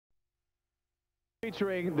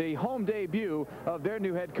Featuring the home debut of their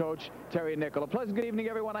new head coach, Terry Nickel. A pleasant good evening,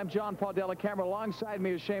 everyone. I'm John Paul Della Camera. Alongside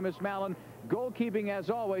me is Seamus Mallon. Goalkeeping,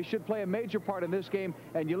 as always, should play a major part in this game.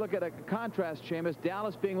 And you look at a contrast, Seamus.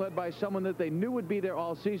 Dallas being led by someone that they knew would be there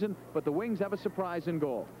all season, but the Wings have a surprise in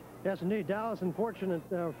goal. Yes, indeed. Dallas,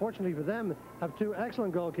 fortunately for them, have two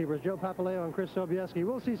excellent goalkeepers, Joe Papaleo and Chris Sobieski.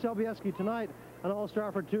 We'll see Sobieski tonight, an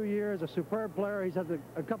all-star for 2 years, a superb player. He's had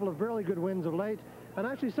a couple of really good wins of late. And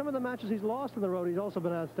actually, some of the matches he's lost on the road, he's also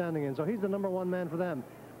been outstanding in. So he's the #1 man for them.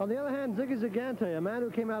 On the other hand, Ziggy Zigante, a man who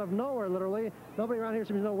came out of nowhere, literally. Nobody around here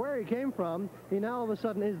seems to know where he came from. He now all of a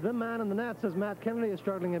sudden is the man in the net, as Matt Kennedy is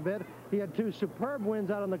struggling a bit. He had two superb wins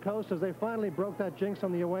out on the coast as they finally broke that jinx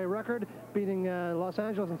on the away record, beating Los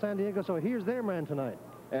Angeles and San Diego. So here's their man tonight.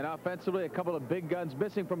 And offensively, a couple of big guns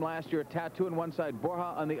missing from last year. Tattoo on one side,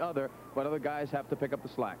 Borja on the other, but other guys have to pick up the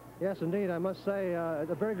slack. Yes, indeed. I must say,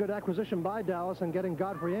 a very good acquisition by Dallas and getting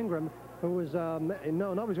Godfrey Ingram, who was,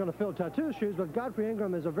 nobody's going to fill Tattoo's shoes, but Godfrey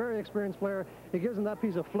Ingram is a very experienced player. He gives him that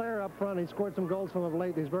piece of flair up front. He scored some goals from him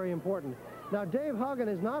late. He's very important. Now, Dave Huggan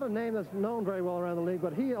is not a name that's known very well around the league,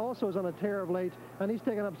 but he also is on a tear of late, and he's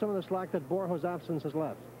taken up some of the slack that Borja's absence has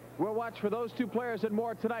left. We'll watch for those two players and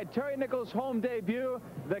more tonight. Terry Nickel's home debut.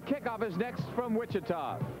 The kickoff is next from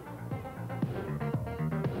Wichita.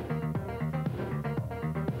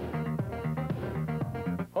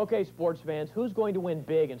 Okay, sports fans, who's going to win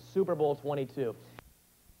big in Super Bowl 22?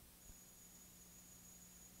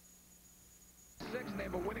 They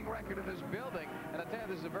have a winning record in this building, and I tell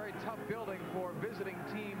you, this is a very tough building for visiting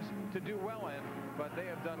teams to do well in, but they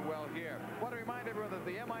have done well here. I want to remind everyone that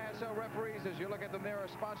the MISL referees, as you look at them there, are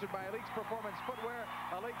sponsored by Elite's Performance Footwear.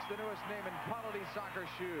 Elite's the newest name in quality soccer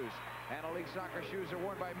shoes, and Elite soccer shoes are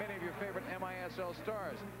worn by many of your favorite MISL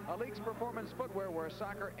stars. Elite's Performance Footwear, where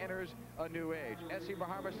soccer enters a new age. S.E.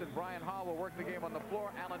 Harvest and Brian Hall will work the game on the floor.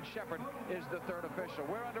 Alan Shepard is the third official.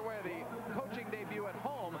 We're underway the coaching debut at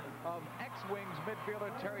home of ex-Wings midfielder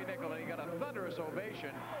Terry Nickel, and he got a thunderous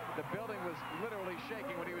ovation. The building was literally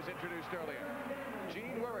shaking when he was introduced earlier.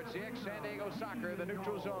 Gene Wiritz, the ex-San Diego Soccer, the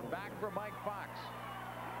neutral zone, back for Mike Fox.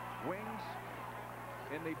 Wings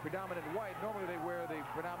in the predominant white. Normally they wear the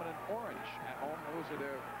predominant orange at home. Those are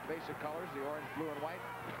their basic colors, the orange, blue, and white.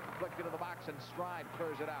 Flicked into the box, and Stride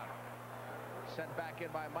clears it out. Sent back in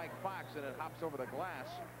by Mike Fox, and it hops over the glass.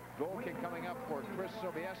 Goal kick coming up for Chris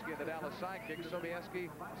Sobieski, the Dallas Sidekicks.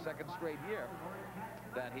 Sobieski, second straight year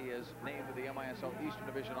that he is named to the MISL Eastern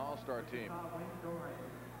Division All-Star team.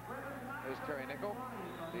 There's Terry Nickel,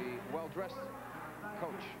 the well-dressed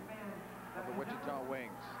coach of the Wichita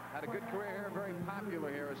Wings. Had a good career here, very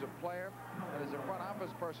popular here as a player and as a front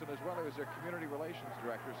office person as well. He was their community relations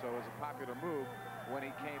director, so it was a popular move when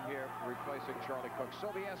he came here replacing Charlie Cook.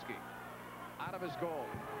 Sobieski out of his goal.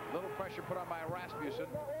 Little pressure put on by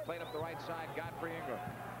Rasmussen. Played up the right side, Godfrey Ingram.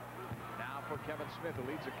 Now for Kevin Smith, who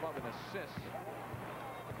leads the club in assists.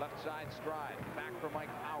 Left side Stride. Back for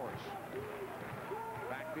Mike Powers.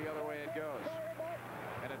 Back the other way it goes.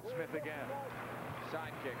 And it's Smith again.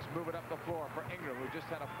 Sidekicks move it up the floor for Ingram, who just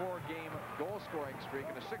had a 4-game goal-scoring streak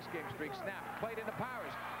and a 6-game streak. Snap, played into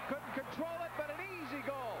Powers. Couldn't control it, but an easy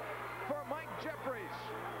goal for Mike Jeffries.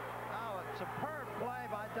 Oh, a superb play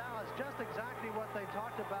by Dallas. Just exactly what they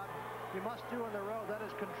talked about you must do on the road. That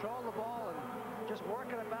is control the ball and just work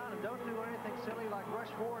it about and don't do anything silly like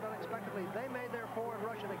rush forward unexpectedly. They made their forward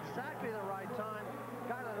rush at exactly the right time.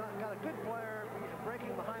 Got a good player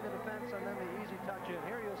breaking behind the defense, and then the easy touch in.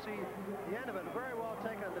 Here you'll see the end of it. Very well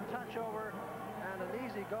taken, the touch over, and an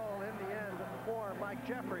easy goal in the end for Mike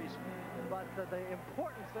Jeffries. But the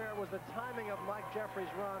importance there was the timing of Mike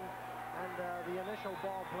Jeffries' run and the initial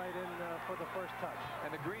ball played in for the first touch.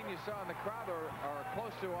 And the green you saw in the crowd are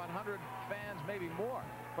close to 100 fans, maybe more,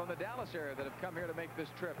 from the Dallas area that have come here to make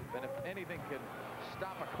this trip. And if anything can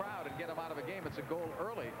stop a crowd and get them out of a game, it's a goal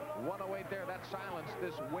early. 1:08 there. That silenced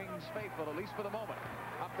this Wings faithful, at least for the moment.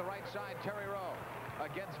 Up the right side, Terry Rowe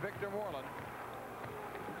against Victor Moreland.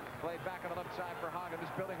 Played back on the left side for Hagen.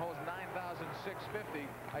 This building holds 9,650.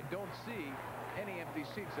 I don't see any empty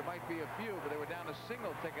seats. There might be a few, but they were down to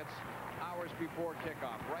single tickets hours before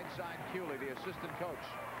kickoff. Right side, Cooley, the assistant coach.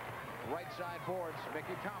 Right side boards,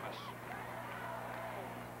 Mickey Thomas.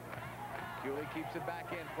 Cooley keeps it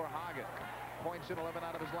back in for Hagen. Points in 11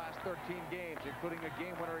 out of his last 13 games, including a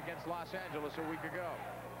game winner against Los Angeles a week ago.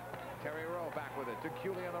 Terry Rowe back with it to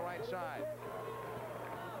Cooley on the right side.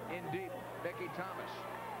 In deep, Mickey Thomas.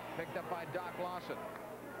 Picked up by Doc Lawson.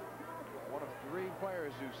 One of 3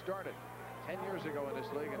 players who started 10 years ago in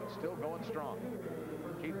this league and still going strong.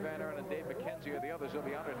 Keith Van Aaron and Dave McKenzie are the others. They'll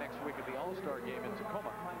be honored next week at the All-Star game in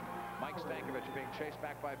Tacoma. Mike Stankovic being chased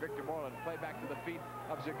back by Victor Moreland, played back to the feet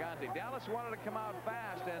of Zagante. Dallas wanted to come out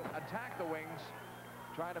fast and attack the wings,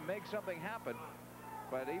 trying to make something happen.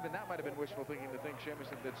 But even that might have been wishful thinking to think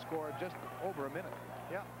Jamison did score just over a minute.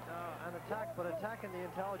 Yeah, an attack, but attack in the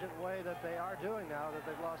intelligent way that they are doing now that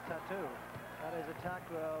they've lost Tattoo. That is attack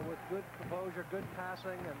with good composure, good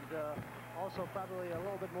passing, and also probably a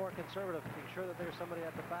little bit more conservative, making sure that there's somebody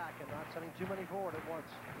at the back and not sending too many forward at once.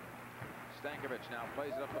 Stankovic now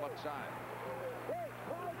plays it up the left side.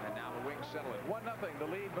 And now the wings settle it. 1-0. The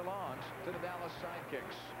lead belongs to the Dallas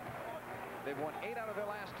Sidekicks. They've won 8 out of their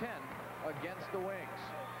last 10 against the wings.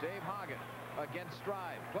 Dave Hagen against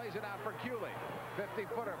Stride. Plays it out for Cooley.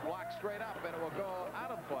 50-footer blocked straight up, and it will go out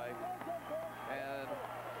of play. And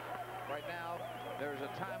right now, there's a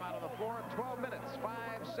timeout on the floor. 12 minutes, 5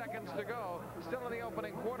 seconds to go. Still in the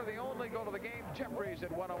opening quarter. The only goal of the game. Jeffries at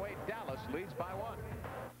 108. Dallas leads by 1.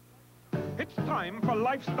 It's time for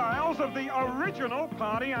lifestyles of the original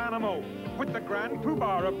party animal with the grand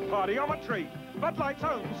poobah of partyometry, Bud Light's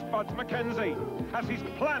own Spuds McKenzie, as he's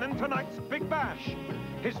planning tonight's big bash.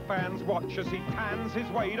 His fans watch as he tans his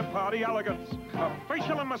way to party elegance, a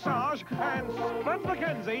facial and massage, and Spuds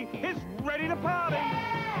McKenzie is ready to party.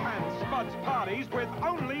 And Spuds parties with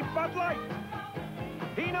only Bud Light.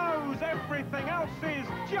 He knows everything else is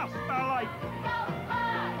just a light.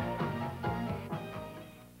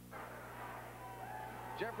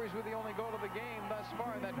 Jeffries with the only goal of the game thus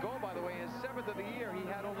far, and that goal, by the way, is 7th of the year. He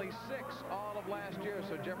had only 6 all of last year,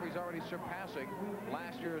 so Jeffries already surpassing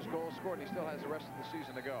last year's goal scored. He still has the rest of the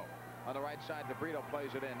season to go. On the right side, DeBrito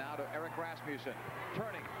plays it in. Now to Eric Rasmussen.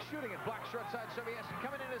 Turning, shooting it, blocked short side. Sobieski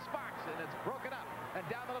coming in as Fox, and it's broken up. And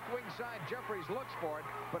down the left wing side, Jeffries looks for it,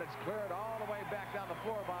 but it's cleared all the way back down the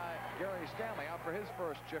floor by Gary Stanley, out for his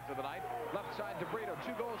first shift of the night. Left side, DeBrito,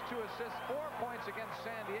 2 goals, 2 assists, 4 points against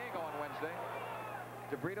San Diego on Wednesday.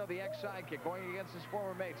 DeBrito, the ex-sidekick, going against his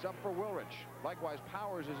former mates, up for Wilrich. Likewise,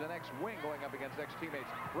 Powers is an ex-wing going up against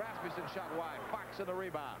ex-teammates. Rasmussen shot wide. Fox in the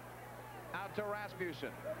rebound. Out to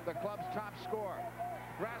Rasmussen, the club's top scorer.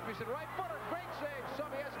 Rasmussen, right footer, great save.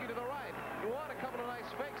 Sobieski to the right. You want a couple of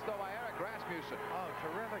nice fakes, though, by Eric Rasmussen. Oh,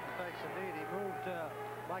 terrific fakes indeed. He moved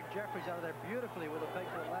Mike Jeffries out of there beautifully with a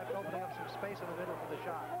fake to the left, opening up some space in the middle for the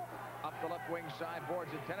shot. Up the left wing side,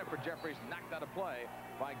 boards intended for Jeffries, knocked out of play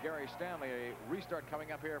by Gary Stanley. A restart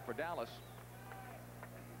coming up here for Dallas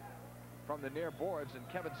from the near boards, and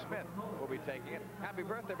Kevin Smith will be taking it. Happy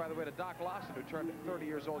birthday, by the way, to Doc Lawson, who turned 30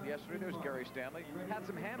 years old yesterday. There's Gary Stanley. Had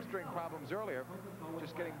some hamstring problems earlier,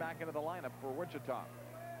 just getting back into the lineup for Wichita.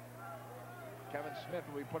 Kevin Smith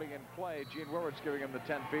will be putting in play. Gene Willard's giving him the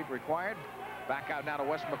 10 feet required. Back out now to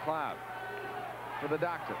Wes McLeod. For the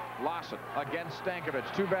doctor, Lawson against Stankovic.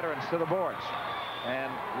 2 veterans to the boards.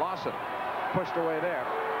 And Lawson pushed away there.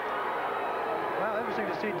 Well, interesting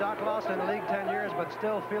to see Doc Lawson in the league 10 years, but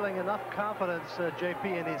still feeling enough confidence, JP,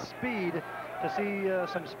 in his speed to see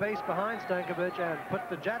some space behind Stankovic and put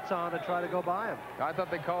the Jets on to try to go by him. I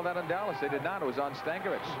thought they called that on Dallas. They did not. It was on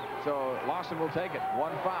Stankovic. So Lawson will take it.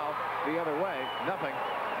 1 foul the other way. Nothing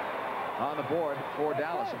on the board for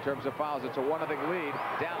Dallas in terms of fouls. It's a 1-0 lead.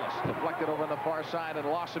 Dallas deflected over on the far side, and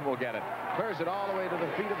Lawson will get it. Clears it all the way to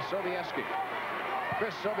the feet of Sobieski.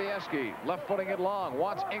 Chris Sobieski left footing it long.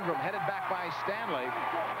 Wants Ingram, headed back by Stanley.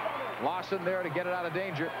 Lawson there to get it out of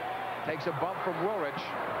danger. Takes a bump from Wilrich.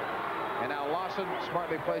 And now Lawson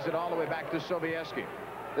smartly plays it all the way back to Sobieski.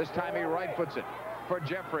 This time he right foots it for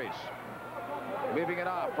Jeffries. Leaving it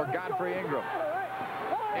off for Godfrey Ingram.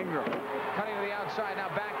 Ingram cutting to the outside, now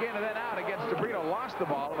back in and then out against DeBrito. Lost the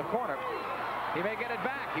ball in the corner. He may get it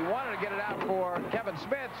back. He wanted to get it out for Kevin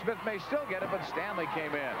Smith. Smith may still get it, but Stanley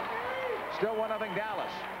came in. Still 1-0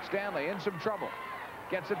 Dallas. Stanley in some trouble.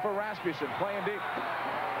 Gets it for Rasmussen, playing deep.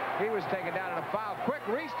 He was taken down in a foul. Quick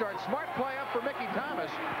restart. Smart play up for Mickey Thomas.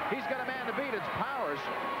 He's got a man to beat. It's Powers.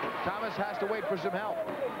 Thomas has to wait for some help.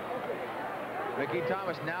 Mickey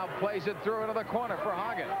Thomas now plays it through into the corner for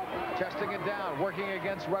Hagen. Chesting it down, working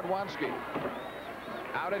against Radwanski.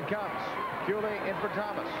 Out it comes. Cooley in for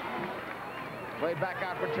Thomas. Played back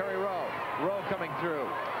out for Terry Rowe. Rowe coming through.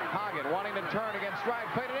 Hagen wanting to turn against Stride.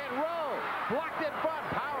 Played it in. Rowe blocked in front.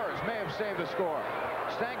 Powers may have saved the score.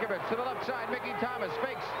 Stankovic to the left side. Mickey Thomas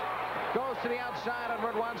fakes. Goes to the outside on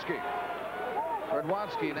Radwanski.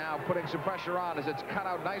 Radwanski now putting some pressure on as it's cut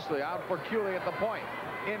out nicely. Out for Cooley at the point.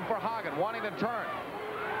 In for Hagen, wanting to turn.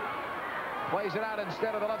 Plays it out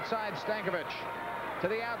instead of the left side, Stankovic. To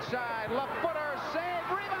the outside, left footer, save,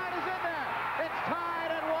 rebound is in there. It's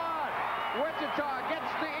tied at 1. Wichita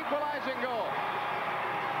gets the equalizing goal.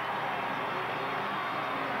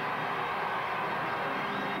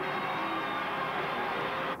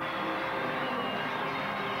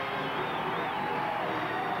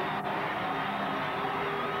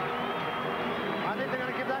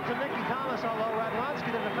 Thomas, although Radwanski,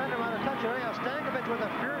 the defender, might have touched it. Anyhow, Stankovic with a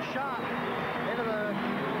fierce shot into the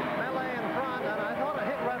melee in front, and I thought it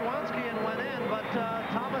hit Radwanski and went in, but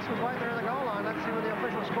Thomas was right there in the goal line. Let's see what the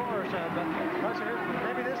official scorer said, but let's hear,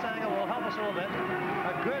 maybe this angle will help us a little bit.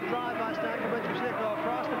 A good drive by Stankovic. You see it go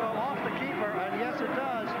across the goal, off the keeper, and yes, it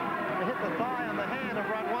does. It hit the thigh on the hand of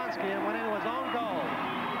Radwanski and went into his own goal.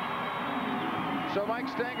 So Mike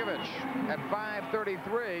Stankovic at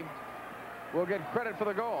 5:33 will get credit for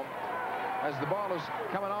the goal as the ball is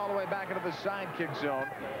coming all the way back into the sidekick zone.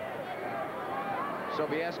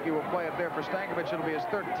 Sobieski will play it there for Stankovic. It'll be his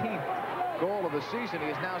 13th goal of the season. He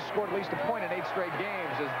has now scored at least a point in 8 straight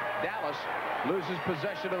games as Dallas loses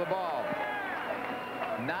possession of the ball.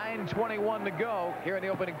 9:21 to go here in the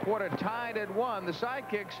opening quarter, tied at 1. The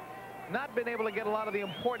Sidekicks not been able to get a lot of the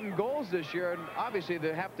important goals this year, and obviously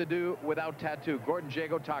they have to do without Tattoo. Gordon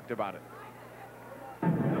Jago talked about it.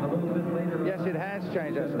 Yes, it has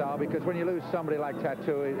changed that style, because when you lose somebody like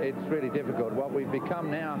Tattoo, it's really difficult. What we've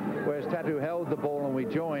become now, whereas Tattoo held the ball and we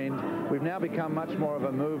joined, we've now become much more of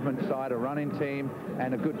a movement side, a running team,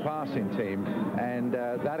 and a good passing team. And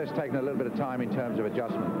that has taken a little bit of time in terms of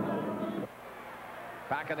adjustment.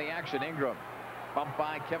 Back in the action, Ingram. Bumped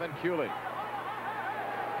by Kevin Cooley.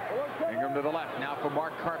 Ingram to the left, now for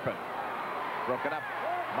Mark Carpin. Broken up.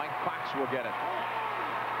 Mike Fox will get it.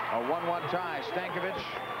 A 1-1 tie. Stankovic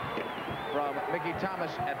from Mickey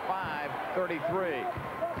Thomas at 5:33.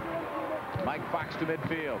 Mike Fox to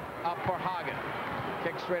midfield. Up for Hagen.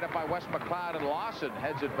 Kick straight up by Wes McLeod, and Lawson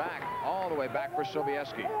heads it back, all the way back for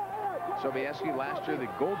Sobieski. Sobieski last year the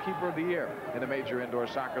goalkeeper of the year in the Major Indoor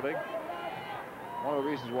Soccer League. One of the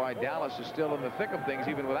reasons why Dallas is still in the thick of things,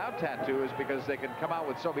 even without Tattoo, is because they can come out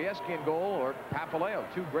with Sobieski in goal or Papaleo,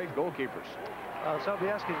 2 great goalkeepers.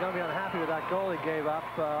 Sobieski's going to be unhappy with that goal he gave up,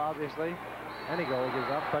 obviously. Any goal he gives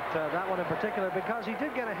up, but that one in particular, because he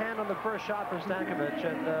did get a hand on the first shot from Stankovic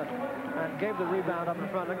and gave the rebound up in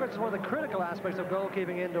front. And of course, one of the critical aspects of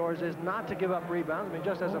goalkeeping indoors is not to give up rebounds. I mean,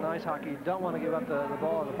 just as in ice hockey, you don't want to give up the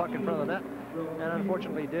ball or the puck in front of the net. And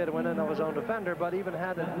unfortunately, he did. Went in of his own defender, but even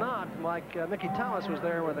had it not, like Mickey Thomas was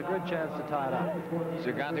there with a good chance to tie it up.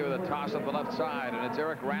 Zagante with a toss up the left side, and it's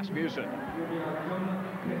Eric Rasmussen.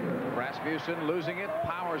 Rasmussen losing it.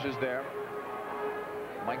 Powers is there.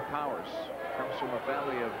 Mike Powers comes from a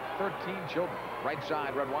family of 13 children. Right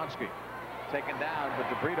side, Radwanski. Taken down, but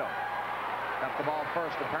DeBrito got the ball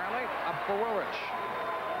first, apparently. Up for Wilrich.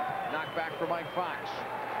 Knocked back for Mike Fox.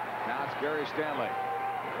 Now it's Gary Stanley.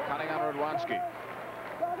 Cutting on Radwanski.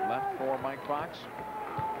 Left for Mike Fox.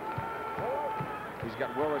 He's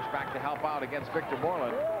got Wilrich back to help out against Victor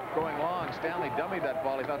Moreland. Going long, Stanley dummied that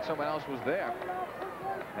ball. He thought someone else was there.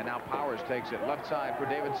 And now Powers takes it. Left side for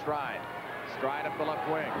David Stride. Stride up the left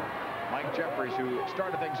wing. Mike Jeffries, who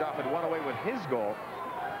started things off, had won away with his goal.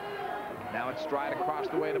 Now it's Stride across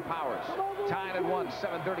the way to Powers. Tied at 1,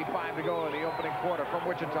 7:35 to go in the opening quarter from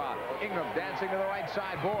Wichita. Ingram dancing to the right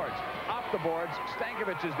side boards. Off the boards,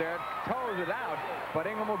 Stankovic is there, toes it out, but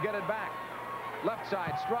Ingram will get it back. Left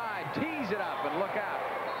side, Stride tees it up, and look out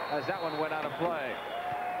as that one went out of play.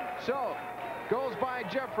 So, goals by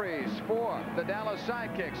Jeffries for the Dallas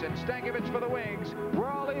Sidekicks and Stankovic for the Wings. We're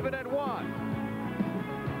all even at 1.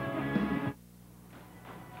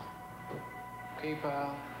 Hey,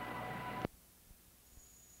 pal.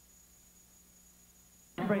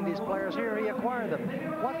 Bring these players here, he acquired them.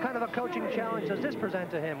 What kind of a coaching challenge does this present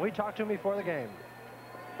to him? We talked to him before the game.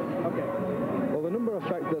 Okay. Well, the number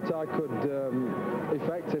effect that I could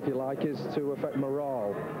effect, if you like, is to affect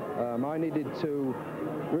morale. I needed to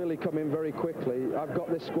really come in very quickly. I've got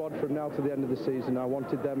this squad from now to the end of the season. I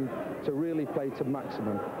wanted them to really play to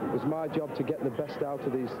maximum. It was my job to get the best out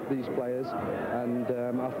of these players, and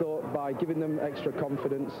I thought by giving them extra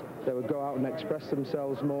confidence, they would go out and express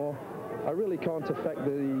themselves more. I really can't affect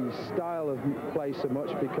the style of play so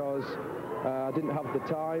much because I didn't have the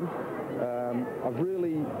time.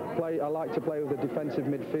 I like to play with a defensive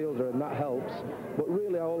midfielder, and that helps. But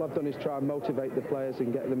really, all I've done is try and motivate the players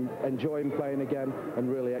and get them enjoying playing again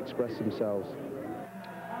and really express themselves.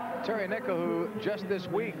 Terry Nickel, who just this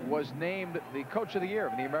week was named the Coach of the Year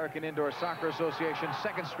of the American Indoor Soccer Association,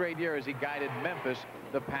 second straight year as he guided Memphis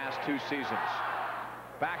the past 2 seasons.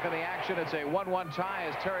 Back in the action, it's a 1-1 tie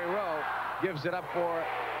as Terry Rowe gives it up for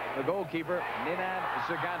the goalkeeper, Ninan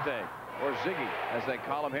Zagante, or Ziggy, as they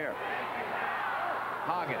call him here.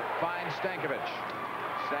 Hagen finds Stankovic.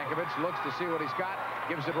 Stankovic looks to see what he's got,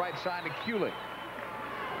 gives it right side to Cooley.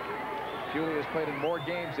 Cooley has played in more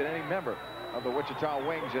games than any member of the Wichita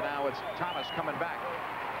Wings, and now it's Thomas coming back.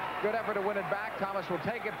 Good effort to win it back. Thomas will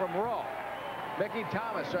take it from Rowe. Mickey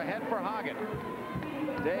Thomas ahead for Hagen.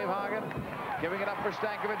 Dave Hagen giving it up for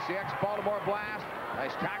Stankovic, the ex-Baltimore Blast.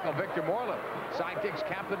 Nice tackle, Victor Moreland. Sidekicks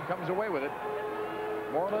captain comes away with it.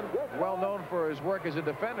 Moreland, well known for his work as a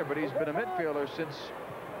defender, but he's been a midfielder since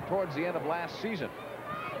towards the end of last season.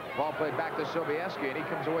 Ball played back to Sobieski, and he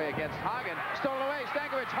comes away against Hagen. Stolen away,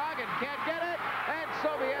 Stankovic. Hagen can't get it, and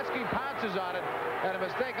Sobieski pounces on it. And a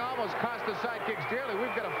mistake almost cost the Sidekicks dearly.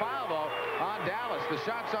 We've got a foul, though, on Dallas. The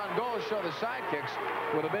shots on goal show the Sidekicks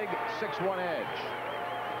with a big 6-1 edge.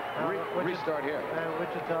 Restart here.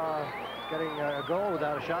 Wichita getting a goal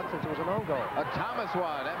without a shot since it was an own goal. A Thomas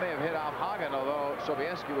one. That may have hit off Hagen, although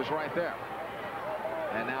Sobieski was right there.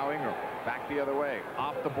 And now Ingram back the other way.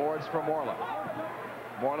 Off the boards for Moreland.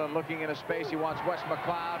 Moreland looking into space. He wants Wes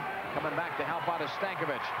McLeod coming back to help out as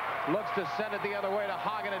Stankovic. Looks to send it the other way to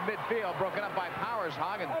Hagen in midfield. Broken up by Powers.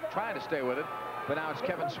 Hagen trying to stay with it. But now it's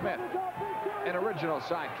Kevin Smith. An original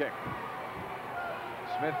Sidekick.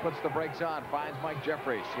 Smith puts the brakes on. Finds Mike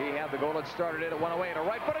Jeffries. He had the goal that started it. It went away. And a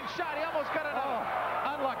right-footed shot. He almost got another.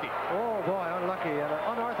 Unlucky. Oh, boy, unlucky. And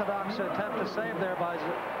an unorthodox attempt to save there by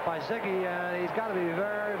Ziggy. And he's got to be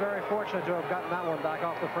very, very fortunate to have gotten that one back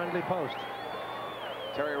off the friendly post.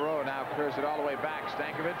 Terry Rowe now clears it all the way back.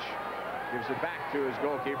 Stankovic gives it back to his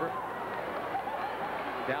goalkeeper.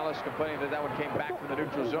 Dallas complaining that that one came back from the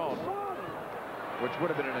neutral zone, which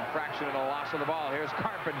would have been an infraction and a loss of the ball. Here's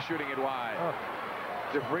Carpin shooting it wide. Oh.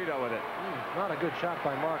 DeBrito with it. Not a good shot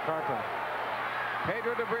by Mark Carpin.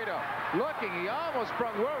 Pedro DeBrito looking. He almost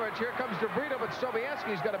sprung Woolrich. Here comes DeBrito, but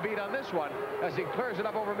Sobieski's got a beat on this one as he clears it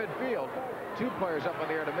up over midfield. Two players up in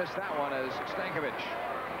the air to miss that one as Stankovic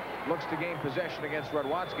looks to gain possession against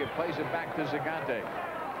Radwanski. Plays it back to Zagante.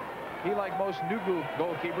 He, like most new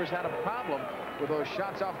goalkeepers, had a problem with those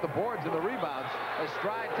shots off the boards and the rebounds. As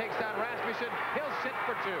Stride takes down Rasmussen, he'll sit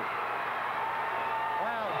for two.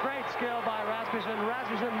 Well, great skill by Rasmussen.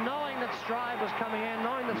 Rasmussen, knowing that Stride was coming in,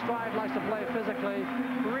 knowing that Stride likes to play physically,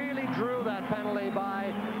 really drew that penalty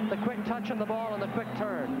by the quick touch on the ball and the quick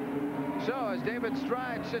turn. So as David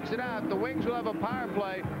Stride sits it out, the Wings will have a power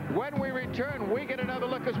play. When we return, we get another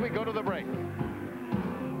look as we go to the break.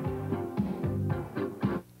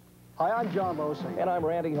 Hi, I'm John Lose. And I'm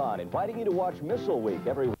Randy Hahn, inviting you to watch MISL Week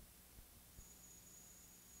every week.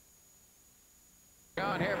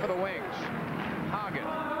 On here for the Wings. Hagen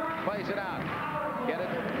plays it out.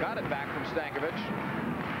 Got it back from Stankovic.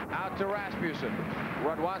 Out to Rasmussen.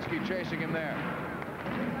 Radwanski chasing him there.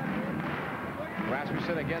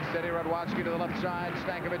 Rasmussen against Eddie Radwanski to the left side.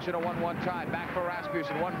 Stankovic in a 1-1 tie. Back for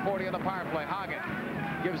Rasmussen. 1:40 on the power play. Hagen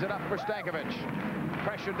gives it up for Stankovic.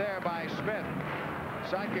 Pressured there by Smith.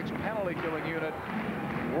 Sidekicks penalty killing unit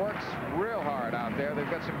works real hard out there. They've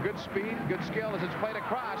got some good speed, good skill as it's played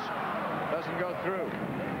across. Doesn't go through.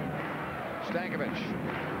 Stankovic,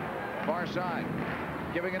 far side.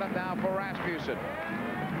 Giving it up now for Rasmussen.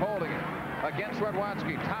 Holding it against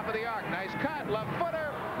Radwanski. Top of the arc. Nice cut. Left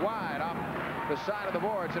footer. Wide off the side of the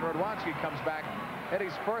boards, and Radwanski comes back.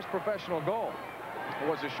 Eddie's first professional goal. It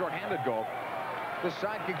was a shorthanded goal. The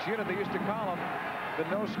Sidekicks unit, they used to call them the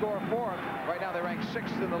no-score fourth. Right now they rank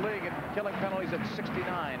 6th in the league in killing penalties at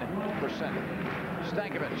 69%.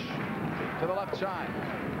 Stankovic to the left side.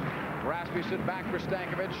 Rasmussen back for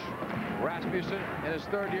Stankovic. Rasmussen in his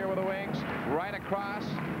 3rd year with the Wings. Right across.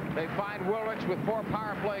 They find Woolrich with 4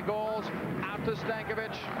 power play goals. Out to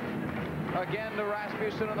Stankovic. Again to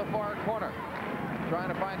Rasmussen in the far corner. Trying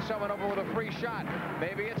to find someone over with a free shot.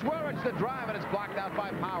 Maybe it's Woolrich the drive, and it's blocked out by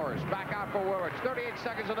Powers. Back out for Woolrich. 38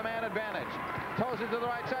 seconds of the man advantage. Toes it to the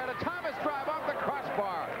right side. A Thomas drive off the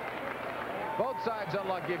crossbar. Both sides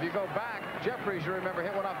unlucky. If you go back, Jeffries, you remember,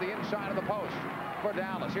 hit one off the inside of the post for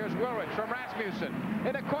Dallas. Here's Woolrich from Rasmussen.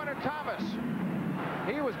 In the corner, Thomas.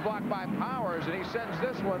 He was blocked by Powers, and he sends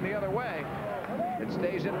this one the other way. It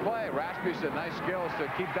stays in play. Rasmussen, nice skills to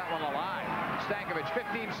keep that one alive. Stankovic,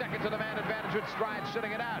 15 seconds of the man advantage with Stride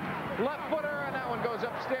sitting it out. Left footer, and that one goes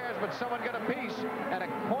upstairs, but someone got a piece, and a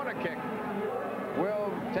corner kick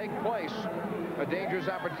will take place. A dangerous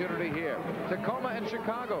opportunity here. Tacoma and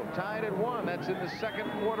Chicago tied at 1. That's in the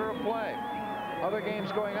 2nd quarter of play. Other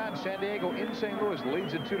games going on. San Diego in St. Louis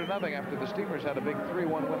leads it 2-0 after the Steamers had a big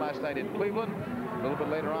 3-1 win last night in Cleveland. A little bit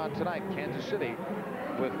later on tonight, Kansas City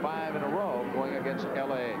with 5 in a row going against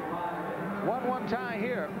LA. 1-1 tie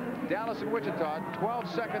here. Dallas and Wichita. 12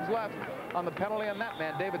 seconds left on the penalty on that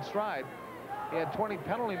man, David Stride. He had 20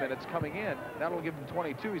 penalty minutes coming in. That'll give him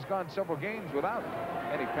 22. He's gone several games without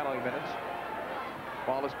any penalty minutes.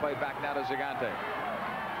 Ball is played back now to Zagante.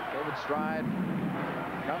 David Stride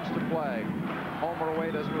comes to play. Home or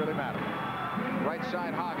away doesn't really matter. Right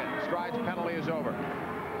side, Hagen. Stride's penalty is over.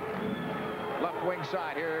 Left wing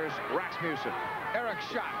side, here's Rasmussen. Eric's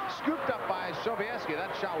shot, scooped up by Sobieski.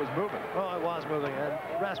 That shot was moving. Oh, it was moving. And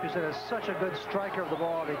Rasmussen is such a good striker of the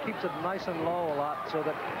ball. He keeps it nice and low a lot so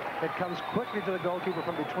that it comes quickly to the goalkeeper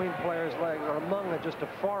from between players' legs, or among just a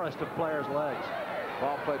forest of players' legs.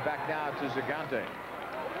 Ball played back now to Zagante.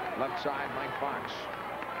 Left side, Mike Fox.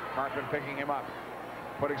 Carpin picking him up,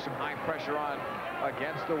 putting some high pressure on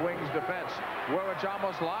against the Wings defense. Woolwich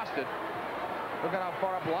almost lost it. Look at how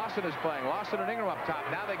far up Lawson is playing. Lawson and Ingram up top.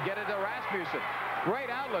 Now they get it to Rasmussen. Great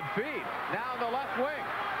outlet feed. Now in the left wing.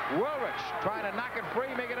 Woolwich trying to knock it free,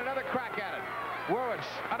 making another crack at it. Woolwich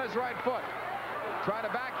on his right foot. Trying to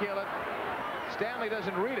backheel it. Stanley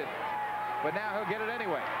doesn't read it, but now he'll get it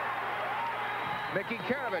anyway. Mickey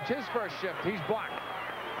Karavich, his first shift. He's blocked.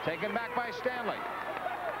 Taken back by Stanley.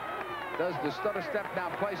 Does the stutter step now,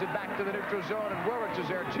 plays it back to the neutral zone, and Woolwich is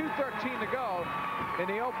there. 2:13 to go in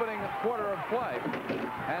the opening quarter of play.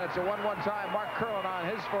 And it's a 1-1 tie. Mark Curlin on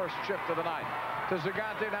his first shift of the night. To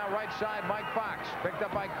Zagante now right side, Mike Fox. Picked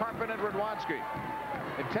up by Carpin and Radwanski.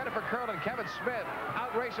 Intended for Curlin. Kevin Smith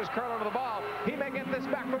outraces Curlin to the ball. He may get this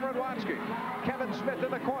back from Radwanski. Kevin Smith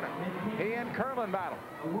in the corner. He and Curlin battle.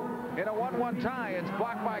 In a 1-1 tie, it's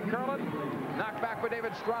blocked by Curlin. Knocked back by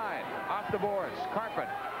David Stride. Off the boards. Carpin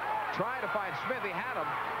trying to find Smith. He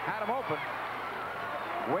had him open.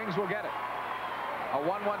 Wings will get it. A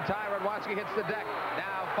 1-1 tie. Radwanski hits the deck.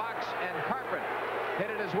 Now Fox and Carpin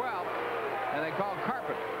hit it as well. And they call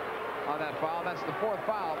Carpin on that foul. That's the 4th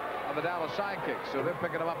foul of the Dallas Sidekicks. So they're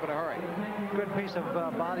picking him up in a hurry. Good piece of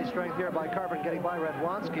body strength here by Carpin, getting by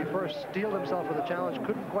Radwanski. First steeled himself for the challenge.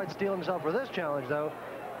 Couldn't quite steel himself for this challenge, though,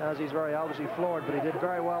 as he's very obviously floored. But he did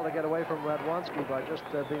very well to get away from Radwanski by just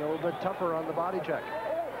being a little bit tougher on the body check.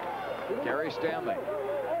 Gary Stanley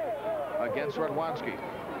against Radwanski.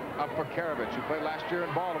 Up for Karavich, who played last year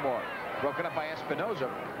in Baltimore. Broken up by Espinoza.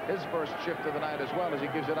 His first shift of the night as well, as he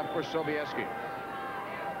gives it up for Sobieski.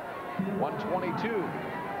 1:22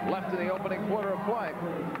 left in the opening quarter of play.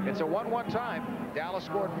 It's a 1-1 tie. Dallas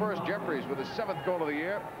scored first. Jeffries with his 7th goal of the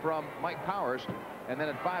year from Mike Powers. And then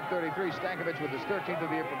at 5:33, Stankovic with his 13th of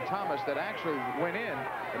the year from Thomas, that actually went in,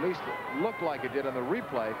 at least looked like it did on the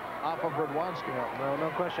replay, off of Radwanski. Well, no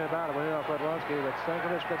question about it. Went in off Radwanski, but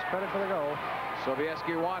Stankovic gets credit for the goal.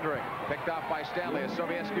 Sobieski wandering, picked off by Stanley as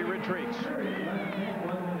Sobieski retreats.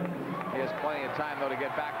 He has plenty of time, though, to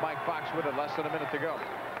get back. Mike Fox with it, less than a minute to go.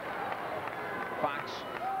 Fox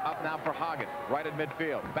up now for Hagen, right at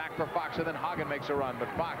midfield. Back for Fox, and then Hagen makes a run, but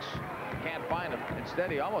Fox can't find him. Instead,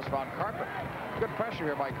 he almost found Carpin. Good pressure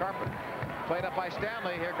here by Carpin. Played up by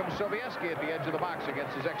Stanley. Here comes Sobieski at the edge of the box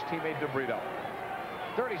against his ex-teammate DeBrito.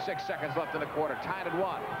 36 seconds left in the quarter. Tied at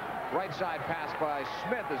 1. Right side pass by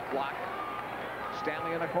Smith is blocked.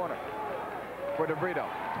 Stanley in the corner for DeBrito.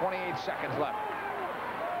 28 seconds left.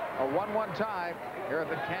 A 1-1 tie here at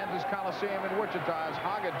the Kansas Coliseum in Wichita as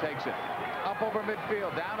Hagen takes it. Up over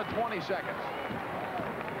midfield, down to 20 seconds.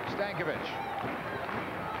 Stankovic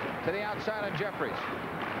to the outside on Jeffries.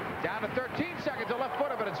 Down to 13 seconds, a left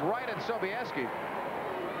footer, but it's right at Sobieski.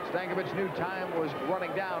 Stankovic's new time was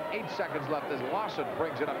running down. 8 seconds left as Lawson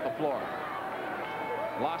brings it up the floor.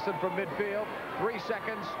 Lawson from midfield, 3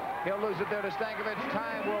 seconds. He'll lose it there to Stankovic.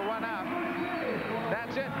 Time will run out.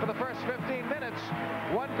 That's it for the first 15 minutes.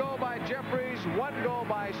 1 goal by Jeffries, 1 goal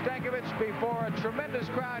by Stankovic before a tremendous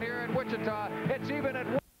crowd here in Wichita. It's even at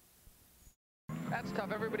 1. That's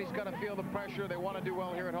tough. Everybody's got to feel the pressure. They want to do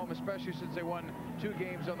well here at home, especially since they won 2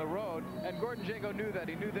 games on the road. And Gordon Jago knew that.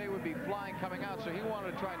 He knew they would be flying coming out, so he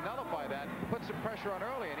wanted to try and nullify that, put some pressure on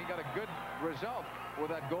early, and he got a good result with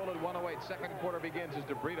that goal at 1:08. Second quarter begins as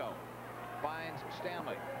DeBrito finds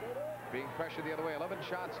Stanley. Being pressured the other way. 11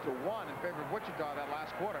 shots to 1 in favor of Wichita that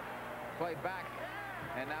last quarter. Played back,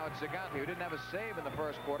 and now it's Zagante, who didn't have a save in the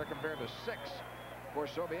first quarter compared to 6 for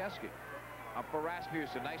Sobieski. Up for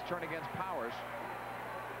Rasmussen. Nice turn against Powers.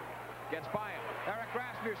 Gets by him. Eric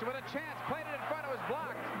Rasmussen with a chance. Played it in front. It was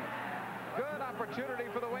blocked. Good opportunity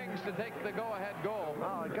for the Wings to take the go-ahead goal.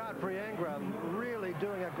 Oh, Godfrey Ingram really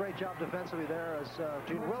doing a great job defensively there as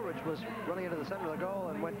Gene Wilrich was running into the center of the goal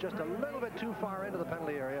and went just a little bit too far into the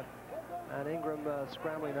penalty area. And Ingram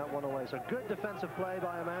scrambling that one away. So good defensive play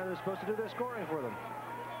by a man who's supposed to do their scoring for them.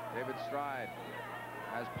 David Stride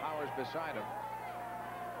has Powers beside him.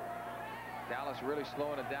 Dallas really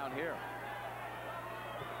slowing it down here.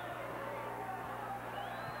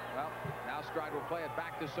 Well, now Stride will play it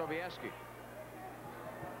back to Sobieski.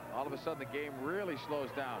 All of a sudden, the game really slows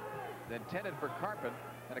down. Intended for Carpin,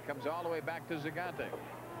 and it comes all the way back to Zagante.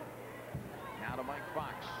 Now to Mike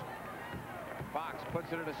Fox. Fox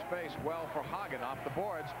puts it into space well for Hagen off the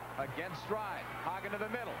boards against Stride. Hagen to the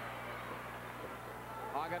middle.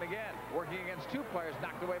 Hagen again, working against two players,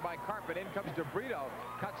 knocked away by Carpet. In comes DeBrito,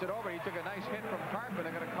 cuts it over. He took a nice hit from Carpet.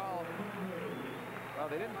 They're going to call. Well,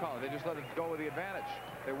 they didn't call it. They just let it go with the advantage.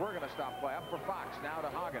 They were going to stop play. Up for Fox. Now to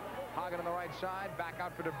Hagen. Hagen on the right side. Back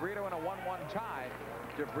out for DeBrito in a 1-1 tie.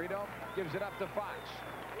 DeBrito gives it up to Fox.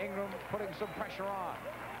 Ingram putting some pressure on.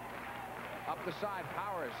 Up the side.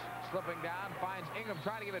 Powers slipping down. Finds Ingram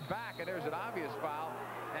trying to give it back. And there's an obvious foul.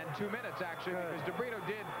 And 2 minutes, actually, because DeBrito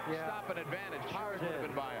did stop an advantage. Powers would have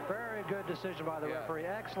been by him. Very good decision by the referee.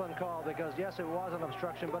 Excellent call, because, yes, it was an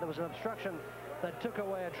obstruction, but it was an obstruction that took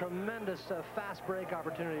away a tremendous fast break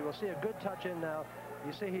opportunity. We'll see a good touch in now.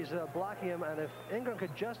 You see he's blocking him, and if Ingram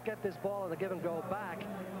could just get this ball in the give and go back,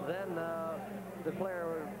 then the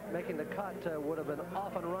player making the cut would have been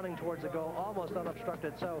off and running towards the goal, almost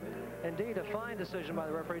unobstructed. So, indeed, a fine decision by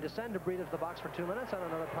the referee to send DeBrito to the box for 2 minutes, and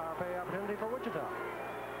another power play opportunity for Wichita.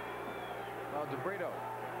 Well, DeBrito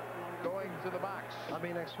going to the box. I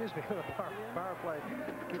mean, excuse me, the power play.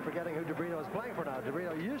 I keep forgetting who DeBrito is playing for now.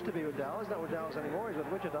 DeBrito used to be with Dallas, not with Dallas anymore. He's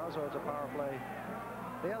with Wichita, so it's a power play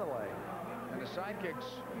the other way. And the Sidekicks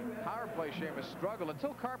power play, Seamus, struggled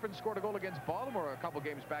until Carpenter scored a goal against Baltimore a couple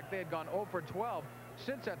games back. They had gone 0 for 12.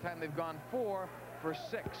 Since that time, they've gone 4 for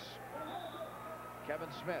 6. Kevin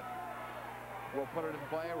Smith will put it in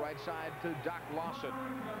play. Right side to Doc Lawson.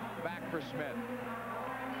 Back for Smith.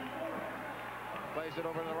 Plays it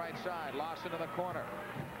over to the right side. Lawson in the corner.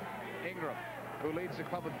 Ingram, who leads the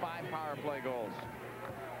club with 5 power play goals.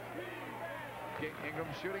 Ingram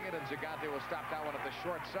shooting it, and Zagate will stop that one at the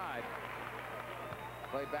short side.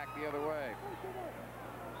 Played back the other way.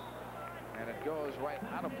 And it goes right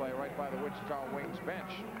out of play, right by the Wichita Wings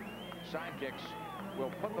bench. Sidekicks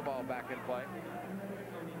will put the ball back in play.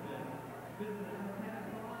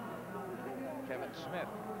 Kevin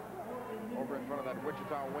Smith over in front of that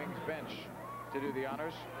Wichita Wings bench to do the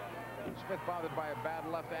honors. Smith bothered by a bad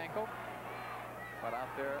left ankle, but out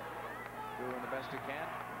there doing the best he can.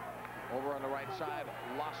 Over on the right side,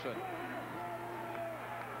 Lawson.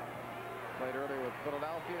 Played earlier with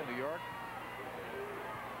Philadelphia, New York.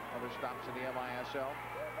 Other stops in the MISL.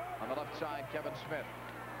 On the left side, Kevin Smith.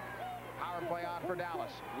 Power play on for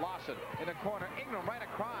Dallas. Lawson in the corner. Ingram right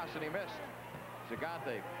across, and he missed.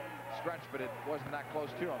 Zagate stretched, but it wasn't that close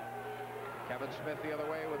to him. Kevin Smith the other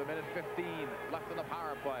way with 1:15 left in the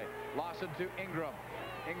power play. Lawson to Ingram.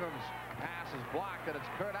 Ingram's pass is blocked, and it's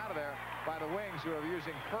cleared out of there by the Wings, who are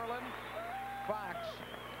using Curlin, Fox,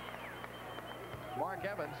 Mark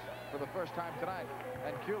Evans for the first time tonight,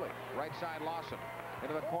 and Cooley. Right side, Lawson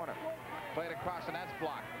into the corner. Played across, and that's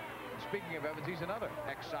blocked. Speaking of Evans, he's another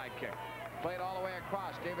ex-sidekick. Played all the way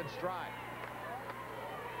across. David Stride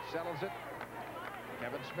settles it.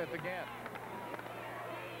 Kevin Smith again.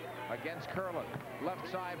 Against Curlin. Left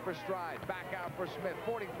side for Stride. Back out for Smith.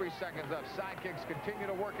 43 seconds left. Sidekicks continue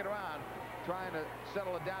to work it around, trying to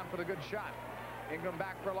settle it down for the good shot. Ingram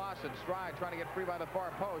back for Lawson. Stride trying to get free by the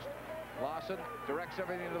far post. Lawson directs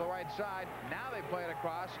everything to the right side. Now they play it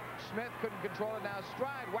across. Smith couldn't control it. Now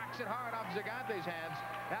Stride whacks it hard off Zagate's hands.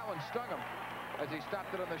 That one stung him as he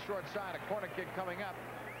stopped it on the short side. A corner kick coming up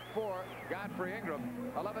for Godfrey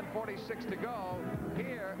Ingram. 11:46 to go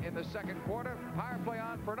here in the second quarter. Power play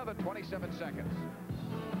on for another 27 seconds.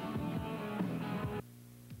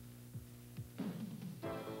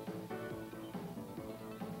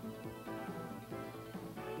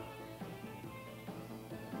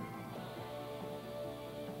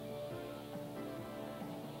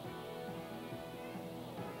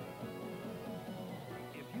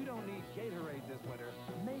 If you don't need Gatorade this winter,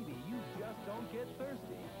 maybe you just don't get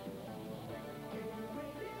thirsty.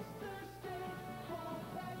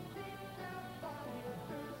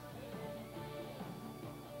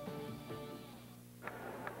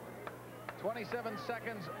 27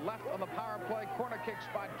 seconds left on the power play. Corner kick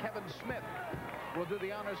spot. Kevin Smith will do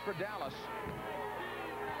the honors for Dallas.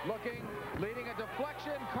 Looking, leading a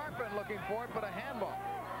deflection. Carpenter looking for it, but a handball.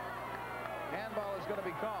 Handball is going to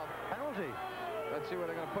be called. Penalty. Let's see where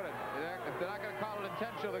they're going to put it. If they're not going to call it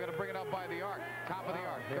intentional, they're going to bring it up by the arc. Top of the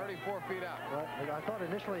arc. 34 feet out. Right. I thought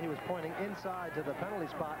initially he was pointing inside to the penalty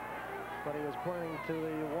spot, but he was pointing to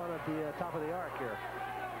the one at the top of the arc here.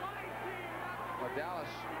 Well, Dallas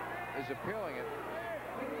is appealing it.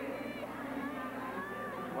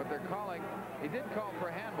 What they're calling, he did call for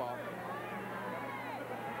a handball.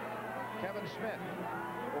 Kevin Smith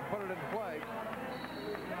will put it in play.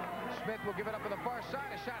 Smith will give it up on the far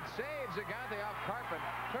side. A shot saves. Zagate off Carpenter.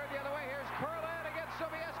 Turned the other way. Here's Curlin against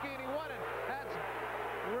Sobieski, and he won it. That's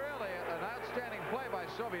really an outstanding play by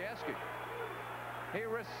Sobieski. He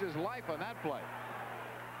risks his life on that play.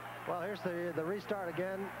 Well, here's the restart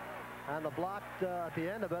again. And the block at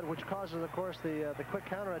the end of it, which causes, of course, the quick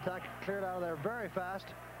counterattack, cleared out of there very fast.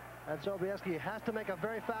 And Sobieski has to make a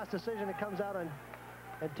very fast decision. It comes out and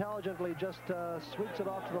intelligently just sweeps it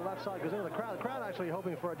off to the left side, goes into the crowd. The crowd actually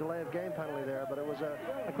hoping for a delay of game penalty there, but it was a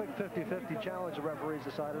quick 50-50 challenge the referees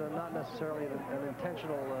decided, and not necessarily an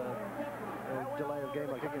intentional delay of game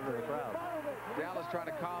by kicking to the crowd. Dallas trying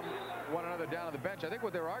to calm one another down on the bench. I think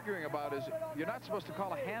what they're arguing about is you're not supposed to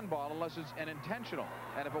call a handball unless it's an intentional.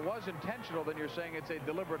 And if it was intentional, then you're saying it's a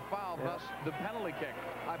deliberate foul, thus the penalty kick.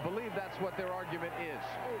 I believe that's what their argument is.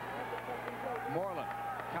 Moreland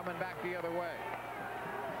coming back the other way.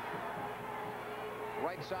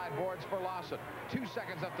 Right side boards for Lawson. 2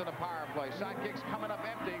 seconds left in the power play. Sidekicks coming up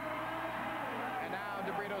empty. And now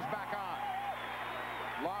DeBrito's back on.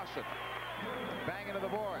 Lawson bang into the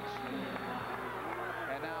boards.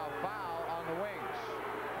 And now foul on the wings.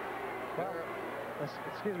 Well,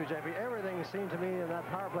 excuse me, JP. Everything seemed to me in that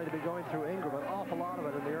power play to be going through Ingram, an awful lot of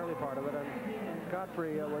it in the early part of it. And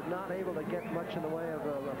Godfrey was not able to get much in the way of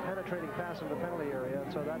a penetrating pass in the penalty area.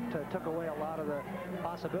 And so that took away a lot of the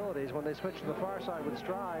possibilities. When they switched to the far side with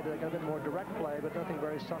Stride, they got a bit more direct play, but nothing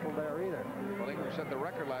very subtle there either. Well, Ingram set the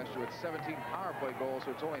record last year with 17 power play goals,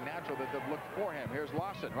 so it's only natural that they've looked for him. Here's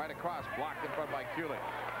Lawson right across, blocked in front by Cooley.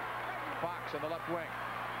 Fox on the left wing.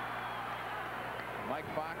 Mike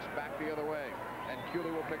Fox back the other way, and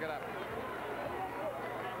Cooley will pick it up.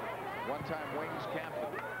 One-time Wings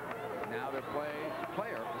captain. Now they're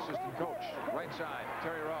player, assistant coach. Right side,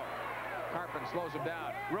 Terry Rowe. Carpin slows him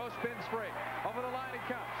down. Rowe spins free. Over the line he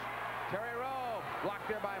comes. Terry Rowe blocked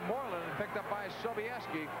there by Moreland and picked up by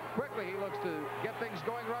Sobieski. Quickly he looks to get things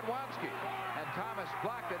going. Radwanski, and Thomas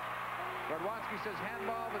blocked it. Radwanski says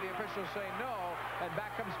handball, but the officials say no, and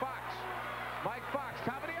back comes Fox. Mike Fox,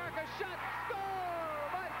 top of the arc, a shot, score!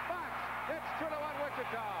 Mike Fox, it's 2-1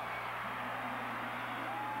 Wichita.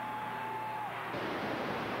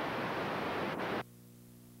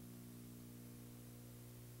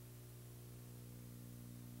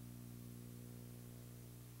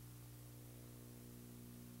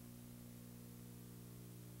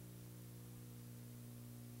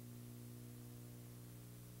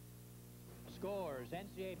 Scores.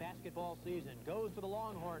 NCAA basketball season goes to the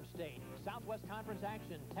Longhorn State. Southwest Conference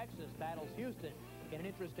action. Texas battles Houston in an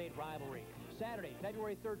interstate rivalry. Saturday,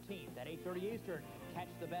 February 13th at 8:30 Eastern. Catch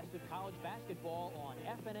the best of college basketball on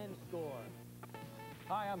FNN Score.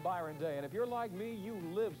 Hi, I'm Byron Day, and if you're like me, you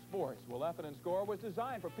live sports. Well, FNN Score was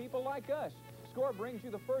designed for people like us. Score brings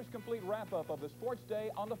you the first complete wrap-up of the sports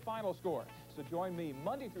day on the Final Score. So join me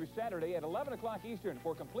Monday through Saturday at 11 o'clock Eastern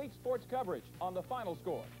for complete sports coverage on the Final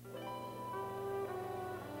Score.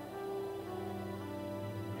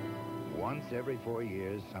 Once every 4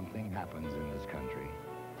 years, something happens in this country.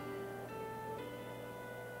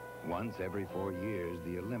 Once every 4 years,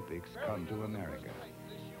 the Olympics come to America.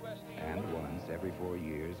 And once every 4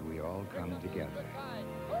 years, we all come together.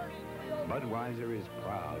 Budweiser is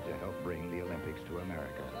proud to help bring the Olympics to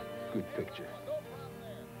America. Good picture.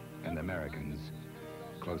 And Americans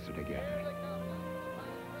closer together.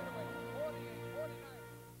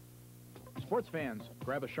 Sports fans,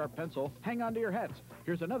 grab a sharp pencil, hang on to your hats.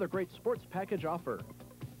 Here's another great sports package offer.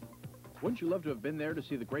 Wouldn't you love to have been there to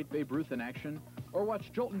see the great Babe Ruth in action? Or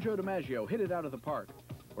watch Joltin' Joe DiMaggio hit it out of the park?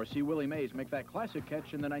 Or see Willie Mays make that classic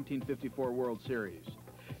catch in the 1954 World Series?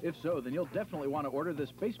 If so, then you'll definitely want to order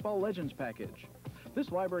this Baseball Legends package.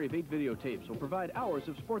 This library of 8 videotapes will provide hours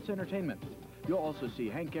of sports entertainment. You'll also see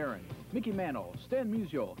Hank Aaron, Mickey Mantle, Stan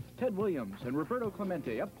Musial, Ted Williams, and Roberto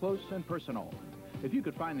Clemente up close and personal. If you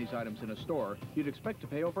could find these items in a store, you'd expect to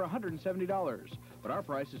pay over $170, but our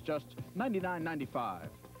price is just $99.95.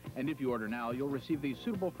 And if you order now, you'll receive these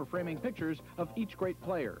suitable for framing pictures of each great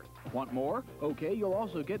player. Want more? Okay, you'll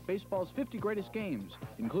also get baseball's 50 greatest games,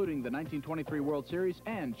 including the 1923 World Series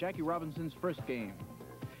and Jackie Robinson's first game.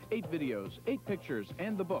 8 videos, 8 pictures,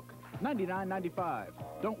 and the book, $99.95.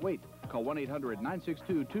 Don't wait. Call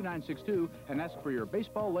 1-800-962-2962 and ask for your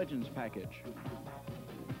Baseball Legends package.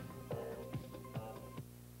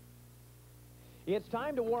 It's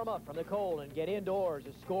time to warm up from the cold and get indoors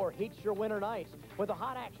as Score heats your winter nights with the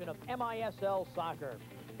hot action of MISL soccer.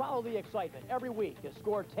 Follow the excitement every week as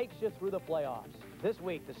Score takes you through the playoffs. This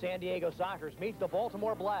week, the San Diego Sockers meet the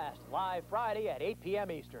Baltimore Blast, live Friday at 8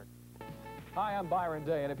 p.m. Eastern. Hi, I'm Byron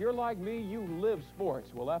Day, and if you're like me, you live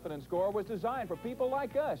sports. Well, FNN Score was designed for people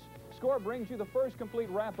like us. Score brings you the first complete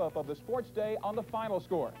wrap-up of the sports day on the Final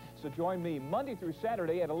Score. So join me Monday through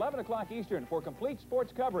Saturday at 11 o'clock Eastern for complete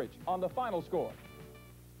sports coverage on the Final Score.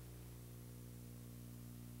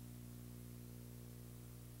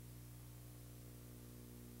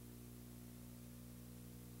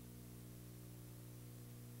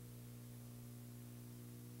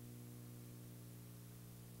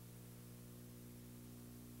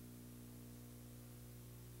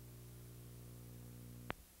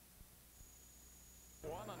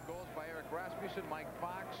 Rasmussen, Mike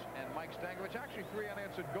Fox, and Mike Stankovic. Actually, 3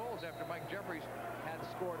 unanswered goals after Mike Jeffries had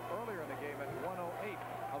scored earlier in the game at 1:08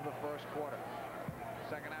 of the first quarter.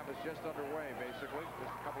 Second half is just underway, basically.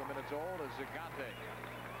 Just a couple of minutes old as Zagante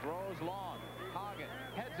throws long. Hagen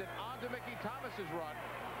heads it onto Mickey Thomas's run.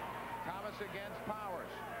 Thomas against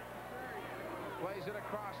Powers. Plays it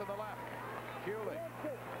across on the left. Cooley.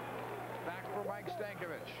 Back for Mike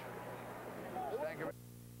Stankovic. Stankovic.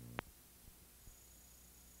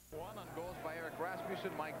 1 on goals by Eric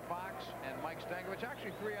Rasmussen, Mike Fox, and Mike Stankovic.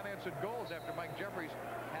 Actually, 3 unanswered goals after Mike Jeffries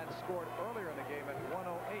had scored earlier in the game at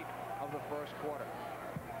 1:08 of the first quarter.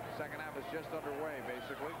 Second half is just underway,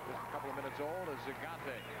 basically. Just a couple of minutes old as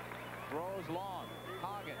Zagante throws long.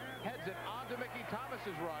 Hagen heads it onto Mickey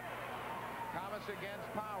Thomas's run. Thomas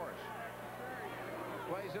against Powers.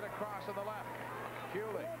 Plays it across on the left.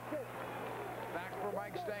 Cooley. Back for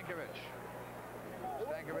Mike Stankovic.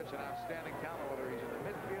 Stankovic, an outstanding talent, whether he's in the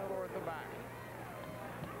midfield or at the back.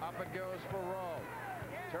 Up it goes for Rowe.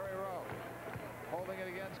 Terry Rowe holding it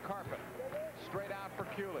against Carpet. Straight out for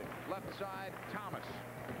Cooley. Left side, Thomas.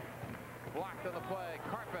 Blocked on the play.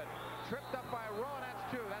 Carpet tripped up by Rowe, and that's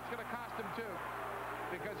 2. That's going to cost him 2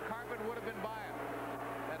 because Carpet would have been by him.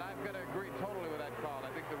 And I'm going to agree totally with that call.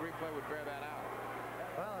 I think the replay would bear that out.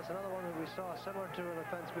 Well, it's another one that we saw similar to an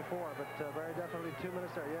offense before, but very definitely 2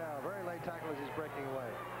 minutes there. Yeah, very late tackle as he's breaking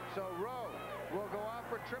away. So Rowe will go off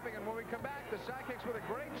for tripping, and when we come back, the Sidekicks with a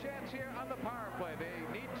great chance here on the power play. They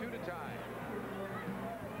need 2 to tie.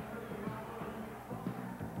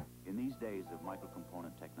 In these days of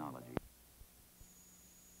microcomponent technology,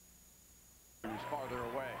 he's farther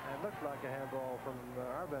away. And it looked like a handball from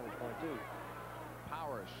our vantage point, too.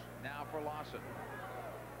 Powers now for Lawson.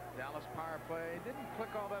 Dallas power play didn't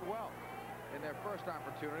click all that well in their first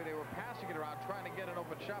opportunity. They were passing it around, trying to get an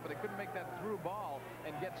open shot, but they couldn't make that through ball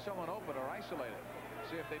and get someone open or isolated.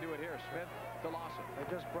 See if they do it here. Smith to Lawson. They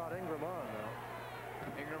just brought Ingram on, though.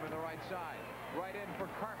 Ingram in the right side. Right in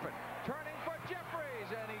for Carpet. Turning for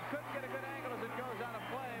Jeffries, and he couldn't get a good angle as it goes out of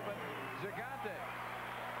play, but Zagante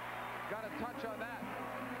got a touch on that.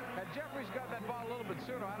 Had Jeffries got that ball a little bit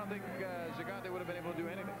sooner, I don't think Zagante would have been able to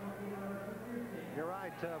do anything. You're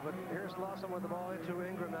right, but here's Lawson with the ball into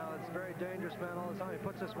Ingram now. It's a very dangerous man all the time. He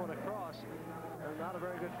puts this one across. And not a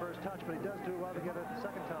very good first touch, but he does do well to get it the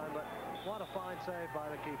second time. But what a fine save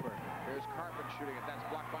by the keeper. Here's Carpet shooting it. That's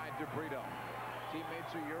blocked by DeBrito.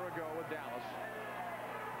 Teammates a year ago with Dallas.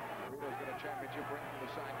 DeBrito's got a championship ring from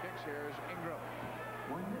the Sidekicks. Here's Ingram.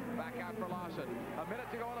 Back out for Lawson. A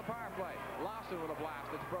minute to go on the power play. Lawson with a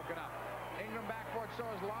blast. It's broken up. Ingram back for it. So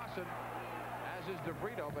is Lawson. As is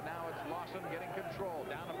DeBrito, but now it's Lawson getting control.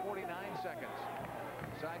 Down to 49 seconds.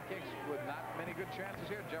 Sidekicks with not many good chances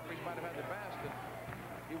here. Jeffries might have had the best, and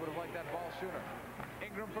he would have liked that ball sooner.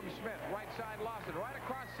 Ingram from Smith. Right side Lawson. Right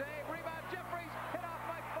across save. Rebound. Jeffries hit off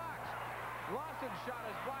Mike Fox. Lawson's shot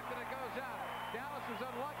is blocked and it goes out. Dallas was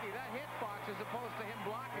unlucky. That hit Fox as opposed to him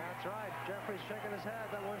blocking. That's right. Jeffries shaking his head.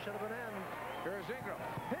 That one should have been in. Here's Ingram.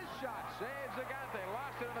 His shot saves Zagante.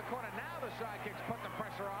 Lost it in the corner. Now the Sidekicks put the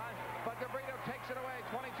pressure on, but DeBrito takes it away.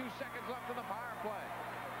 22 seconds left in the power play.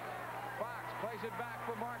 Fox plays it back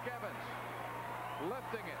for Mark Evans.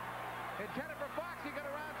 Lifting it. Intended for Fox. He got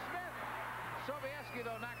around Smith. Sobieski,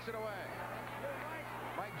 though, knocks it away.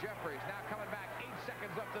 Mike Jeffries now coming back. 8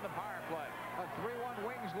 seconds left in the power play. A 3-1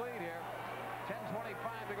 Wings lead here. 10:25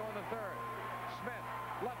 to go in the third. Smith,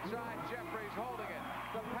 left side, Jeffries holding it.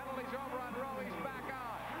 The penalty's over on Rowe. He's back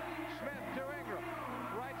on. Smith to Ingram.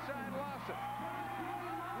 Right side, Lawson.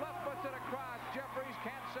 Left puts it across. Jeffries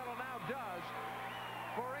can't settle now. Does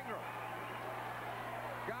for Ingram.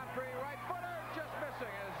 Godfrey, right footer, just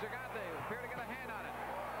missing as Zagante appeared to get a hand on it.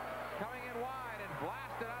 Coming in wide and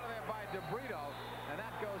blasted out of there by DeBrito, and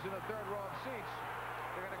that goes in the third row of seats.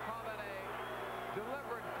 They're going to call that a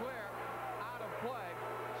deliberate clear out of play,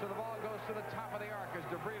 so the ball goes to the top of the arc as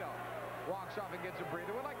DeBrito walks off and gets a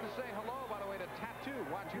breather. We'd like to say hello, by the way, to Tattoo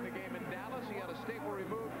watching the game in Dallas. He had a staple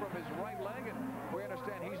removed from his right leg, and we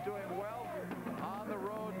understand he's doing well on the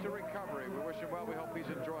road to recovery. We wish him well. We hope he's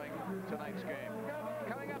enjoying tonight's game.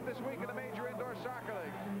 Coming up this week in the Major Indoor Soccer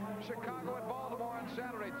League, Chicago at Baltimore on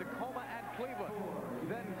Saturday, Tacoma at Cleveland.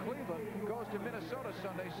 Then Cleveland goes to Minnesota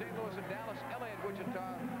Sunday, St. Louis and Dallas, LA at Wichita,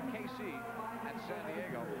 KC at San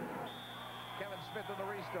Diego. Kevin Smith in the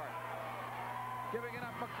restart. Giving it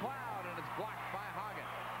up McLeod, and it's blocked by Hagen.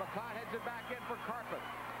 McLeod heads it back in for Carpet.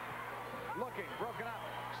 Looking, broken up.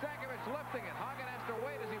 Stankovic lifting it. Hagen has to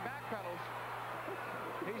wait as he backpedals.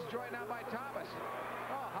 He's joined now by Thomas.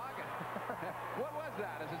 Oh, Hagen. What was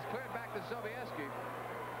that as it's cleared back to Sobieski?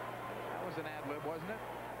 That was an ad-lib, wasn't it?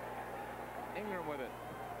 Ingram with it.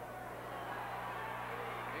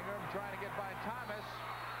 Ingram trying to get by Thomas.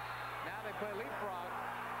 Now they play leapfrog.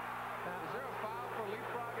 Is there a foul for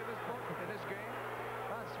leapfrog in this game?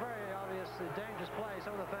 That's very obviously dangerous play.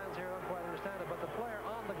 Some of the fans here don't quite understand it, but the player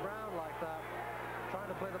on the ground like that, trying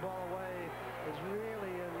to play the ball away, is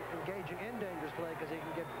really engaging in dangerous play because he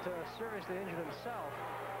can get seriously injured himself,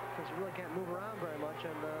 because he really can't move around very much,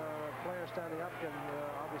 and the player standing up can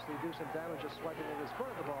obviously do some damage just swiping with his foot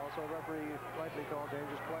at the ball. So the referee rightly called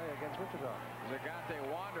dangerous play against Wichita. Zagante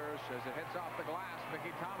wanders as it hits off the glass.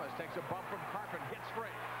 Mickey Thomas takes a bump from Carpin, gets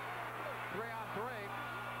free. 3-on-3.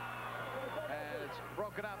 And it's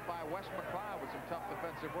broken up by Wes McLeod with some tough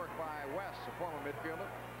defensive work by Wes, a former midfielder.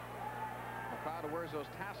 McLeod wears those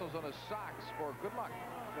tassels on his socks for good luck.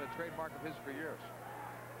 It's been a trademark of his for years.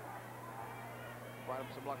 Brought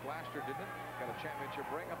him some luck last year, didn't it? Got a championship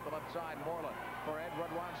ring. Up the left side, Moreland for Ed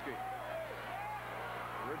Radwanski.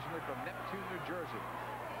 Originally from Neptune, New Jersey.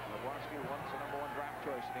 Radwanski once the #1 draft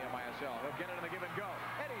choice in the MISL. He'll get it in the give and go.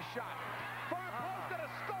 Eddie's shot. Far post and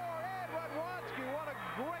a score. Ed Radwanski. What a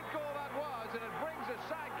great goal that was. And it brings the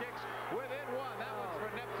Sidekicks within one. That one's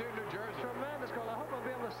for Neptune, New Jersey. Tremendous goal. I hope I'll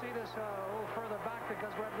be able to see this a little further back,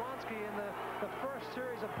 because Radwanski in the first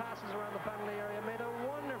series of passes around the penalty area made a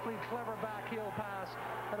wonderfully clever backheel pass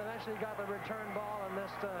and eventually got the return ball and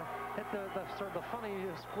missed, hit the sort of the funny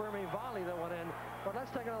squirmy volley that went in. But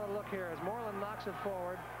let's take another look here as Moreland knocks it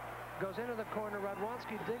forward, goes into the corner.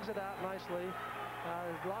 Radwanski digs it out nicely.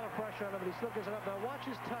 There's a lot of pressure on him, but he still gives it up. Now watch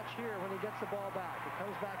his touch here when he gets the ball back. It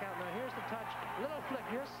comes back out. Now here's the touch. Little flick.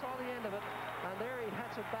 You just saw the end of it. And there he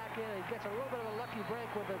hits it back in. He gets a little bit of a lucky break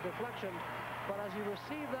with the deflection. But as he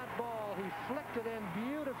received that ball, he flicked it in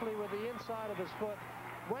beautifully with the inside of his foot.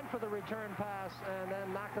 Went for the return pass and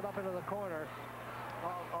then knocked it up into the corner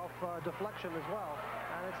off deflection as well.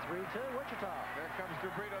 And it's 3-2 Wichita. There comes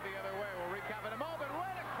DeBrito the other way. We'll recap in a moment.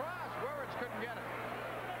 Right across. Werwitz couldn't get it.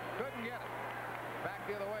 Couldn't get it. Back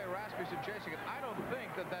the other way, Rasmussen chasing it. I don't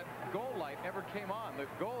think that goal light ever came on. The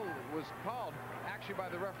goal was called actually by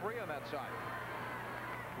the referee on that side.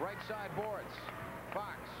 Right side boards.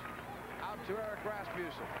 Fox out to Eric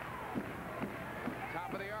Rasmussen.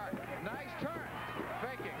 Top of the arc. Nice turn.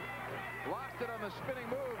 Faking. Lost it on the spinning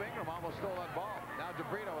move. Ingram almost stole that ball. Now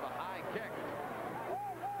DeBrito with a high kick.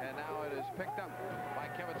 And now it is picked up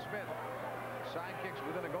by Kevin Smith. Sidekicks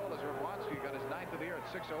within a goal as Radwanski got his 9th of the year at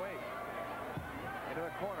 6:08. Into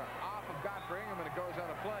the corner, off of Godfrey Ingram, and it goes out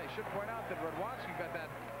of play. Should point out that Radwanski got that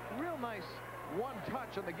real nice one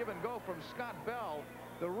touch on the give and go from Scott Bell,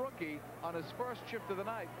 the rookie, on his first shift of the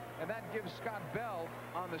night, and that gives Scott Bell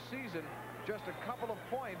on the season just a couple of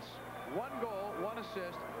points. 1 goal, 1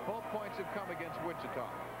 assist. Both points have come against Wichita.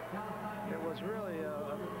 It was really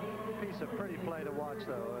a piece of pretty play to watch,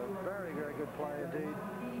 though. A very, very good play indeed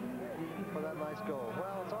for that nice goal.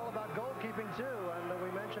 Well, it's all about goalkeeping too, and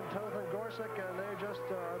we mentioned Toth and Gorsuch, and they just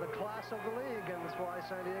are the class of the league, and that's why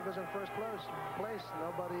San Diego's in first place.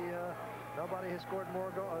 Nobody has scored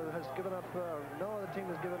more goals, has given up. No other team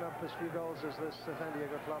has given up as few goals as this San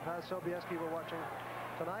Diego club has. Sobieski, we're watching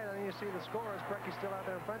tonight, and you see the scores. Brecky's still out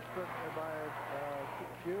there in French, but by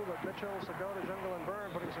a few. But Mitchell, Segota, Jungle, and Byrne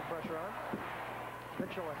putting some pressure on.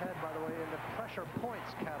 Mitchell ahead, by the way, in the pressure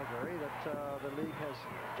points category that the league has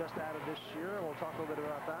just added this year. We'll talk a little bit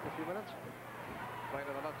about that in a few minutes. Playing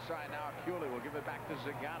to the left side now, Cooley will give it back to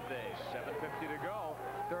Zagante. 7:50 to go,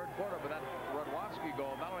 3rd quarter. But that Radwanski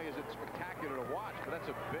goal, not only is it spectacular to watch, but that's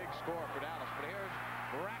a big score for Dallas. But here's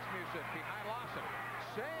Rasmussen behind Lawson.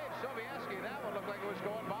 Save Sobieski. That one looked like it was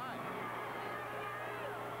going by.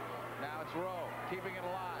 Now it's Rowe keeping it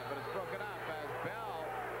alive, but it's broken up as Bell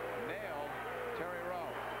nailed Terry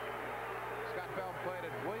Rowe. Scott Bell played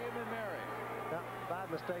it. William and Mary. Yeah, bad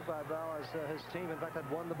mistake by Bell as his team, in fact, had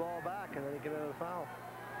won the ball back, and then he committed a foul.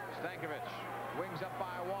 Stankovic wings up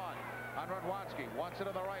by 1 on Radwanski. Wants it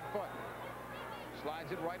on the right foot.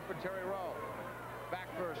 Slides it right for Terry Rowe. Back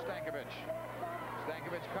for Stankovic.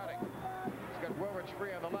 Stankovic cutting. He's got Wilrich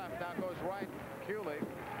free on the left. Now goes right. Cooley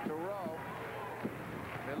to Rowe.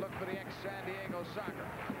 They look for the ex-San Diego Soccer.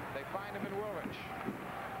 They find him in Wilrich.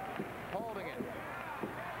 Holding it.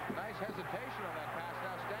 Nice hesitation on that pass.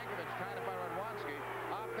 Now Stankovic trying to find Radwanski.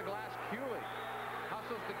 Off the glass, Cooley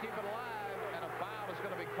hustles to keep it alive, and a foul is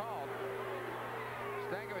going to be called.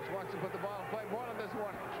 Stankovic wants to put the ball in play. Moreland doesn't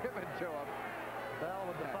want to give it to him. Bell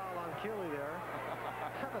with the foul on Cooley there.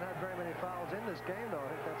 Haven't had very many fouls in this game, though. I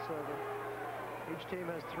think that's each team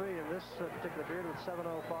has 3 in this particular period with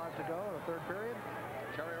 7:05 to go in the 3rd period.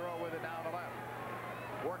 Terry Rowe with it down the left.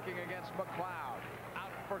 Working against McLeod.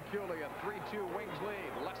 Out for Cooley, a 3-2 Wings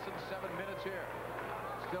lead. Less than 7 minutes here.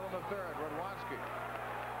 Still in the 3rd. Radwanski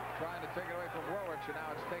trying to take it away from Wilrich, and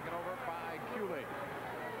now it's taken over by Cooley.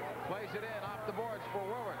 Plays it in off the boards for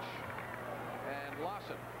Wilrich. And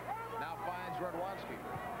Lawson now finds Radwanski.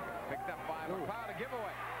 Picked up by McLeod, a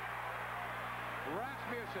giveaway.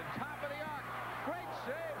 Rasmussen, top of the arc. Great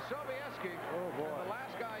save, Sobieski. Oh, boy. And the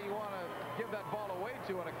last guy you want to give that ball away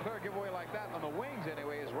to on a clear giveaway like that, on the wings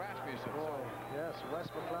anyway, is Rasmussen. Oh, yes, Wes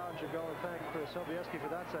McLeod should go and thank Sobieski for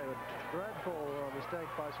that save. A dreadful mistake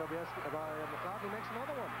by Sobieski. By McLeod, he makes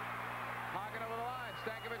another one. Hagen over the line,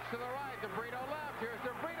 Stankovic to the right, DeBrito left. Here's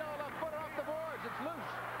DeBrito, left footer off the boards. It's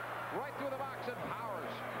loose. Right through the box, and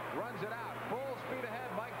Powers runs it out. Full speed ahead,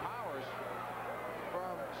 Mike Powers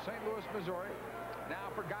from St. Louis, Missouri. Now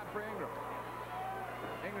for Godfrey Ingram.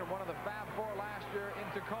 Ingram, one of the Fab Four last year in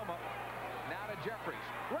Tacoma. Now to Jeffries.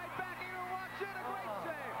 Right back, Ingram walks in, a great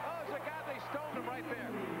save. Oh, Zagadli stoned him right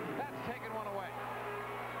there. That's taking one away.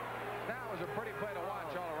 That was a pretty play to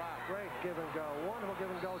watch all around. Great give and go. Wonderful give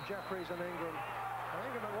and go, Jeffries and Ingram. And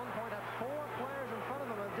Ingram at one point had 4 players in front of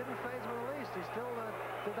him and didn't phase him in the least. He still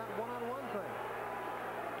did that one-on-one thing.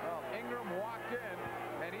 Well, Ingram walked in,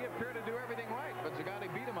 and he appeared to do everything right, but Zagadli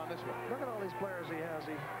beat him on this one. Look at all these players he has.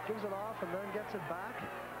 He gives it off and then gets it back,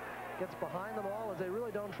 gets behind them all as they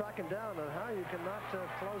really don't track him down. And how you cannot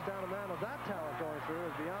close down a man of that talent going through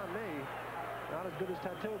is beyond me. Not as good as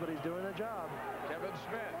Tattoo, but he's doing the job. Kevin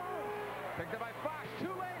Smith picked up by Fox.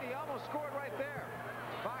 Too late. He almost scored right there.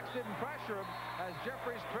 Fox didn't pressure him as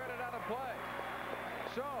Jeffries cleared it out of play.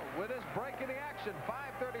 So, with this break in the action,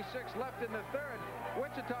 5:36 left in the third.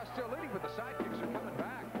 Wichita still leading, but the Sidekicks are coming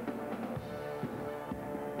back.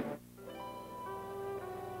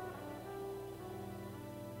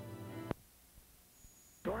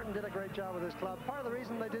 Gordon did a great job with his club. Part of the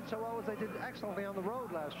reason they did so well was they did excellently on the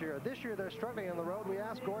road last year. This year they're struggling on the road. We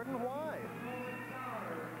asked Gordon why.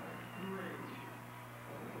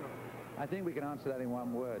 I think we can answer that in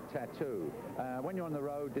one word: tattoo. When you're on the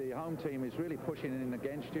road, the home team is really pushing in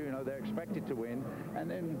against you. You know, they're expected to win, and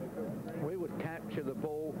then we would capture the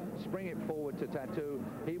ball, spring it forward to Tattoo.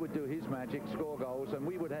 He would do his magic, score goals, and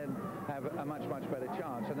we would have a much better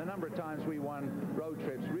chance. And the number of times we won road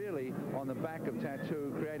trips really on the back of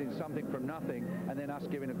Tattoo, creating something from nothing, and then us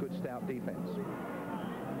giving a good stout defense.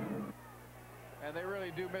 And they really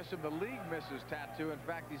do miss him. The league misses Tattoo. In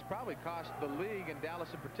fact, he's probably cost the league, and Dallas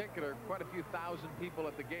in particular, quite a few thousand people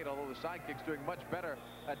at the gate, although the Sidekicks doing much better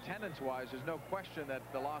attendance-wise. There's no question that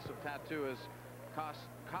the loss of Tattoo has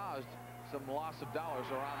caused some loss of dollars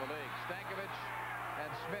around the league. Stankovic and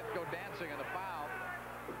Smith go dancing, and the foul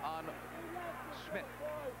on Smith.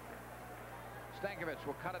 Stankovic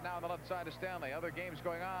will cut it now on the left side of Stanley. Other games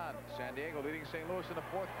going on. San Diego leading St. Louis in the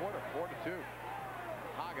fourth quarter, 4-2.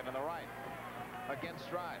 Hagen on the right. Against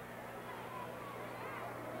Stride.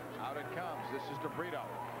 Out it comes. This is DeBrito.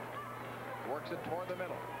 Works it toward the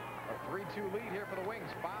middle. A 3-2 lead here for the Wings.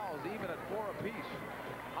 Fouls even at 4 apiece.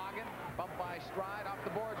 Hagen bumped by Stride off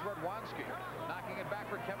the boards. Radwanski knocking it back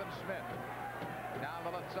for Kevin Smith. Down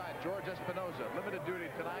the left side, George Espinoza. Limited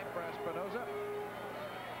duty tonight for Espinoza.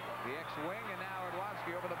 The ex-wing, and now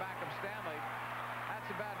Radwanski over the back of Stanley. That's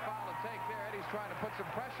a bad foul to take there. Eddie's trying to put some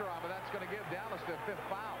pressure on, but that's going to give Dallas their 5th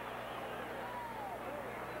foul.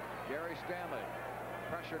 Gary Stanley,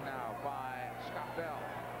 pressured now by Scott Bell.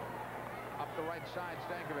 Up the right side,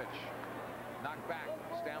 Stankovic. Knocked back,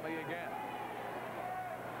 Stanley again.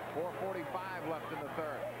 4:45 left in the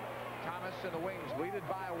third. Thomas and the Wings leaded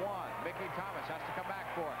by 1. Mickey Thomas has to come back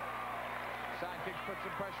for it. Sidekicks put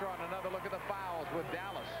some pressure on. Another look at the fouls with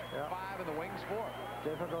Dallas. 5 and the Wings 4.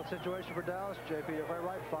 Difficult situation for Dallas, JP. You're quite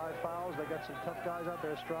right. 5 fouls. They got some tough guys out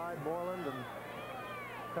there, Stride, Moreland, and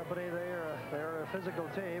company. They're a physical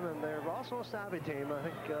team, and they're also a savvy team. I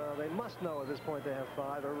think they must know at this point they have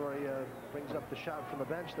 5. Everybody brings up the shout from the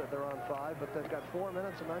bench that they're on 5, but they've got 4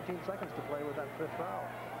 minutes and 19 seconds to play with that 5th foul.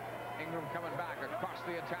 Ingram coming back across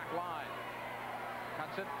the attack line.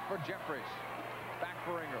 Cuts it for Jeffries. Back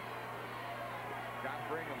for Ingram. Got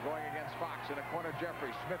for Ingram going against Fox. In the corner,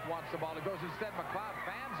 Jeffries. Smith wants the ball. It goes instead. McLeod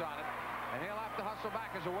fans on it, and he'll have to hustle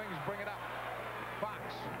back as the Wings bring it up. Fox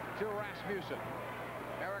to Rasmussen.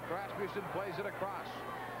 Eric Rasmussen plays it across.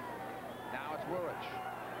 Now it's Wilrich.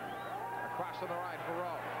 Across on the right for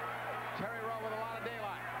Rowe. Terry Rowe with a lot of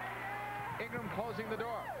daylight. Ingram closing the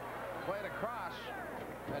door. Played across.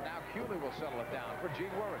 And now Cooley will settle it down for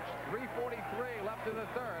Gene Wilrich. 3:43 left in the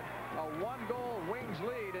third. A 1-goal Wings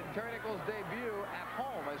lead in Terry Nichols' debut at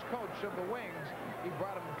home as coach of the Wings. He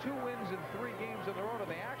brought them 2 wins in 3 games on the road, and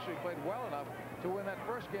they actually played well enough to win that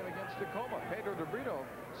first game against Tacoma. Pedro DeBrito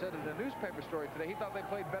said in a newspaper story today he thought they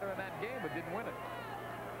played better in that game but didn't win it.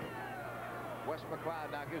 Wes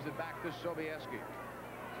McLeod now gives it back to Sobieski.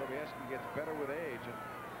 Sobieski gets better with age and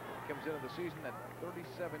comes into the season at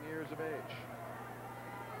 37 years of age.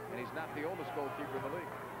 and he's not the oldest goalkeeper in the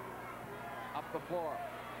league. Up the floor.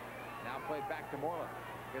 Now played back to Moreland.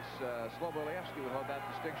 I guess Sloboljevski would hold that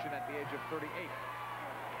distinction at the age of 38.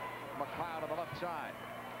 McLeod on the left side.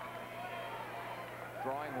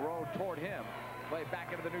 Drawing Rowe toward him. Play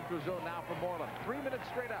back into the neutral zone now for Moreland. 3 minutes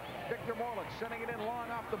straight up. Victor Moreland sending it in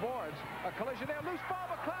long off the boards. A collision there. Loose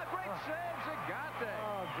ball. McLeod. Great save. Zagante.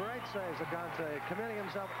 Oh, great save, Zagante. Committing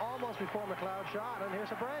himself almost before McLeod shot. And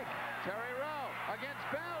here's a break. Terry Rowe against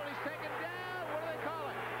Bell. And he's taken down. What do they call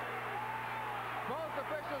it? Both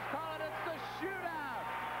officials call it. It's the shootout.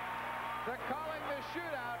 They're calling the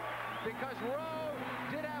shootout because Rowe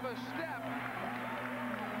did have a step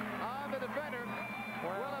on the defender.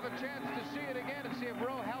 We'll have a chance to see it again and see if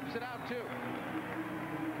Rowe helps it out too.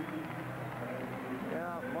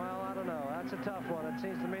 Yeah, well, I don't know. That's a tough one. It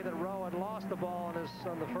seems to me that Rowe had lost the ball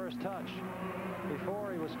on the first touch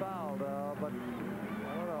before he was fouled. But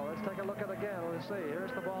I don't know. Let's take a look at it again. Let's see.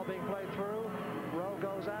 Here's the ball being played through. Rowe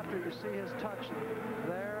goes after. You see his touch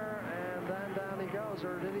there, and then down he goes.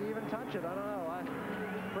 Or did he even touch it? I don't know.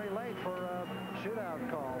 Pretty late for a shootout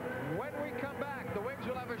call. When we come back, the Wings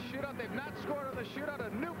will have a shootout. They've not scored on the shootout. A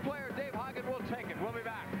new player, Dave Hagen, will take it. We'll be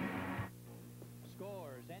back.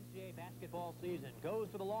 Scores. NCAA basketball season goes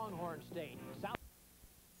to the Longhorn State. South.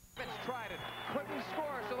 Tried it. Couldn't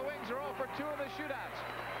score, so the Wings are 0 for 2 in the shootouts.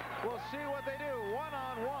 We'll see what they do.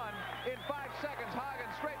 1-on-1 in 5 seconds. Hagen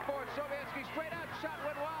straight forward. Sovietsky straight out. Shot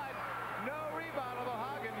went wide. No rebound, although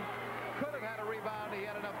Hagen could have had a rebound. He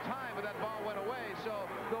had enough time, but that ball went away. So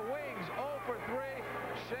the Wings 0 for 3.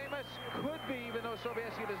 Seamus could be, even though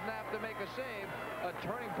Sovietsky doesn't have to make a save, a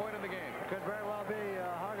turning point in the game. Could very well be.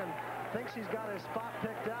 Hagen thinks he's got his spot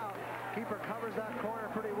picked out. Keeper covers that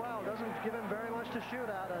corner pretty well. Doesn't give him very much to shoot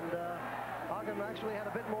at, and Hagen actually had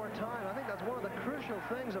a bit more time. I think that's one of the crucial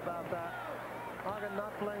things about that. Hagen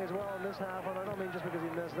not playing as well in this half, and I don't mean just because he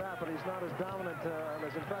missed that, but he's not as dominant and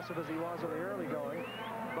as impressive as he was in the early going.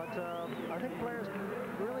 But I think players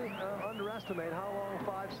really underestimate how long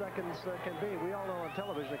 5 seconds can be. We all know on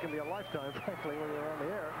television it can be a lifetime, frankly, when you're on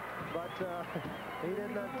the air. But he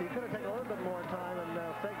didn't. He could have taken a little bit more time and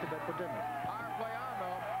faked a bit, but didn't. Power play on,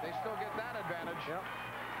 though. They still get that advantage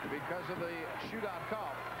because of the shootout call.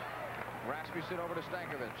 Rasmussen over to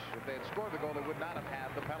Stankovic. If they had scored the goal, they would not have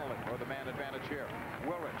had the penalty or the man advantage here.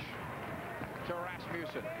 Willrich to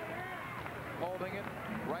Rasmussen. Holding it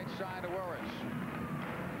right side to Willrich.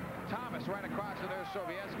 Thomas right across, and there's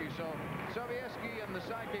Sovietsky. So Sovietsky and the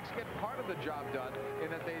Sidekicks get part of the job done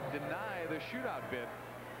in that they deny the shootout bid.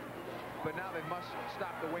 But now they must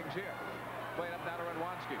stop the Wings here. Played up now to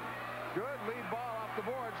Radwanski. Good lead ball off the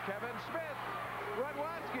boards. Kevin Smith.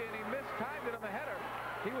 Radwanski, and he mistimed it on the header.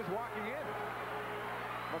 He was walking in.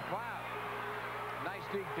 McLeod. Nice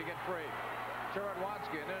deke to get free. To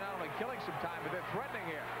Radwanski, and they're not only killing some time, but they're threatening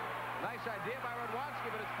here. Nice idea by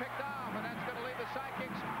Radwanski, but it's picked off, and that's going to leave the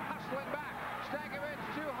Sidekicks hustling back. Stankovic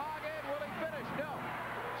to Hagen. Will he finish? No.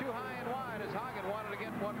 Too high and wide as Hagen wanted to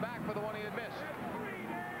get one back for the one he had missed.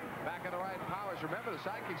 Back in the right powers. Remember, the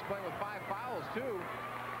Sidekicks play with 5 fouls, too,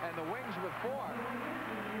 and the Wings with 4.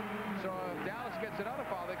 So if Dallas gets another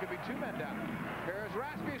foul, they could be 2 men down. Here's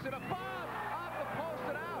Rasmussen, a bomb off the post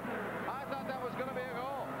and out. I thought that was going to be a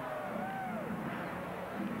goal.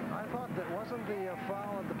 I thought that wasn't the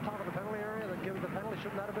foul at the top of the penalty area that gives the penalty.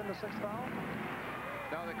 Shouldn't that have been the 6th foul?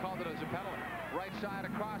 No, they called it as a penalty. Right side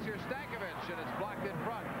across here, Stankovic, and it's blocked in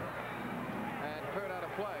front and cleared out of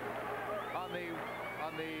play.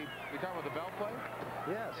 You talking about the Bell play?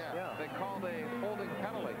 Yes. Yeah. They called a holding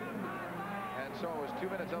penalty. And so it was 2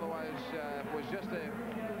 minutes. Otherwise, if it was just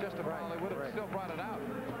a foul, they would have still brought it out.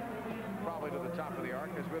 Probably to the top of the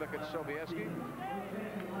arc as we look at Sovietsky.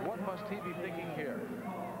 What must he be thinking here?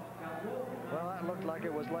 Well, that looked like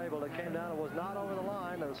it was labeled. It came down. It was not over the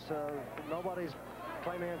line. As nobody's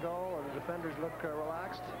claiming a goal, and the defenders look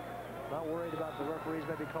relaxed. Not worried about the referees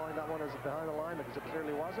maybe calling that one as behind the line because it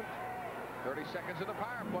clearly wasn't. 30 seconds of the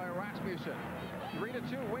power play. Rasmussen.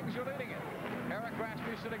 3-2. Wings are leading it. Eric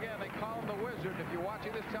Rasmussen again. They call him the Wizard. If you're watching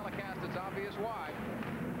this telecast, it's obvious why.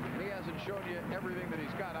 He hasn't shown you everything that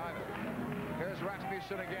he's got either. Here's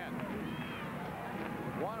Rasmussen again.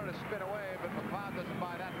 Wanted to spin away, but McLeod doesn't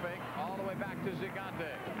buy that fake. All the way back to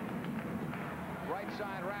Zigante. Right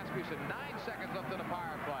side Rasmussen. 9 seconds left in the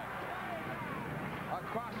power play.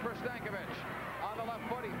 Across for Stankovic. On the left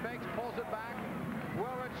foot, he fakes, pulls it back.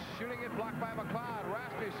 Willrich shooting it, blocked by McLeod.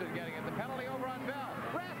 Rasmussen getting it. The penalty over on Bell.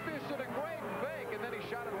 Rasmussen, a great fake, and then he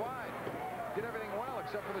shot it wide. Did everything well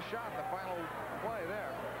except for the shot, the final play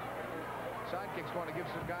there. Sidekicks want to give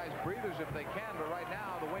some guys breathers if they can, but right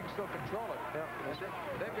now the Wings still control it. Yeah. And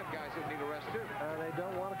they've got guys that need a rest too. And they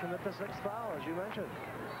don't want to commit the 6th foul, as you mentioned.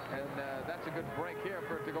 And that's a good break here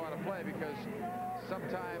for it to go out of play, because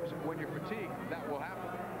sometimes when you're fatigued, that will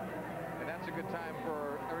happen. And that's a good time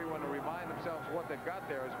for everyone to remind themselves what they've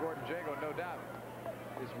got there, as Gordon Jago, no doubt,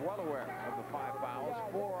 is well aware of the 5 fouls,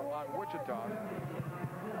 4 on Wichita.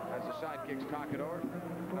 As the Sidekicks talk it over.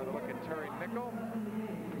 Another look at Terry Nickel.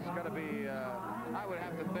 He's going to be, I would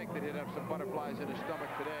have to think that he'd have some butterflies in his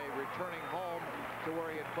stomach today, returning home to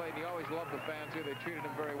where he had played. He always loved the fans here. They treated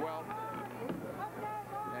him very well.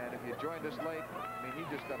 And if you joined us late, I mean, he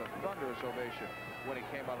just got a thunderous ovation when he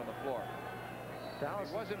came out on the floor.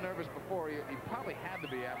 Dallas, he wasn't nervous before. He probably had to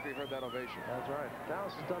be after he heard that ovation. That's right.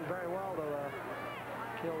 Dallas has done very well to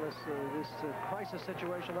kill this crisis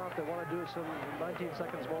situation off. They want to do some 19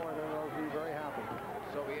 seconds more, and then they'll be very happy.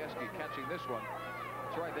 Sobieski catching this one.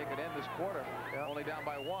 That's right, they could end this quarter only down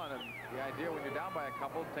by 1, and the idea when you're down by a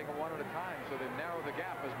couple, take them one at a time, so they narrow the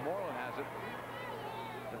gap as Moreland has it.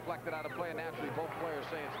 Deflected out of play, and naturally both players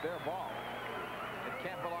say it's their ball. It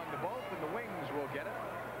can't belong to both, and the Wings will get it.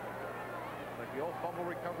 Like the old fumble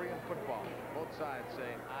recovery in football. Both sides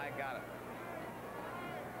saying, I got it.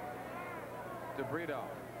 DeBrito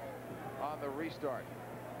on the restart.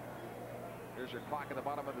 Here's your clock at the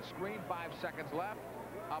bottom of the screen. 5 seconds left.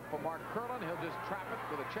 Up for Mark Curlin. He'll just trap it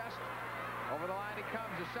with a chest. Over the line he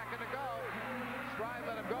comes. A second to go. Stride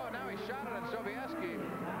let him go. Now he shot it, and Sobieski,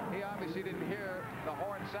 he obviously didn't hear the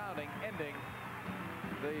horn sounding, ending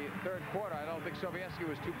the 3rd quarter. I don't think Sobieski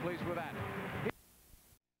was too pleased with that.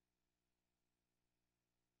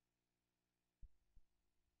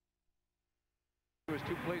 He was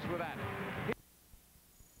too pleased with that.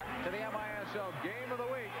 To the MISL Game of the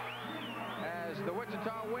Week, as the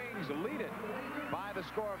Wichita Wings lead it by the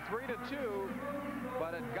score of 3-2,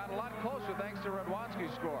 but it got a lot closer thanks to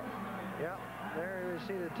Radwanski's score. Yeah, there you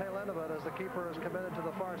see the tail end of it as the keeper is committed to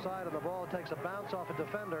the far side, and the ball takes a bounce off a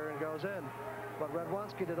defender and goes in. But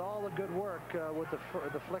Radwanski did all the good work with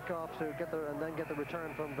the flick off to get the, and then get the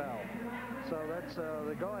return from Bell. So that's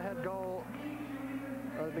the go-ahead goal.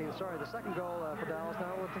 The second goal for Dallas.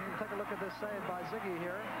 Now we'll take a look at this save by Ziggy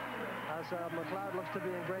here, as McLeod looks to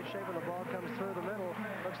be in great shape, and the ball comes through the middle.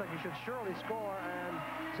 Looks like he should surely score, and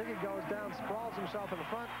Ziggy goes down, sprawls himself in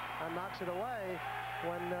front, and knocks it away.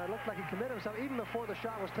 When it looked like he committed himself even before the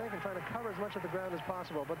shot was taken, trying to cover as much of the ground as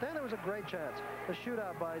possible. But then there was a great chance. The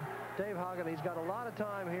shootout by Dave Hagen. He's got a lot of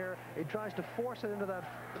time here. He tries to force it into that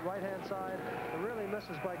right-hand side. It really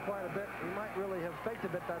misses by quite a bit. He might really have faked a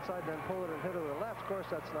bit that side, then pull it and hit it with the left. Of course,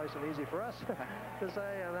 that's nice and easy for us to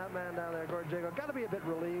say. And that man down there, Gordon Jago, got to be a bit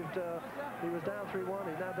relieved. He was down 3-1.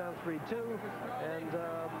 He's now down 3-2. And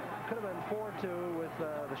could have been 4-2 with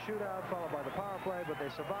the shootout followed by the power play, but they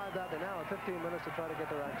survived that. They now have 15 minutes to try to get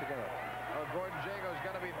their act together. Gordon Jago's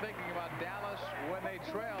got to be thinking about Dallas when they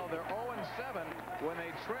trail. They're 0-7 when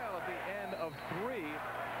they trail at the end of 3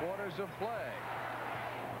 quarters of play.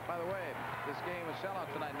 By the way, this game is sellout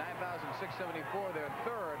tonight, 9,674. Their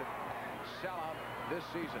 3rd sellout this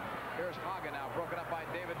season. Here's Hagen now, broken up by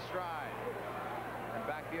David Stride. And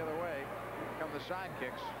back the other way come the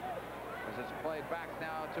Sidekicks, as it's played back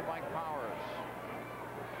now to Mike Powers.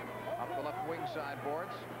 Up the left wing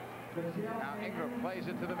sideboards. Now Ingram plays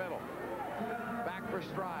it to the middle. Back for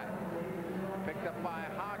Stride. Picked up by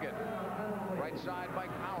Hagen. Right side,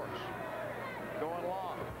 Mike Powers. Going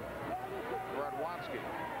long. Radwanski.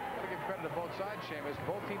 Got to give credit to both sides, Seamus.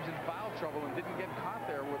 Both teams in foul trouble and didn't get caught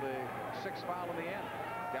there with a 6th foul in the end.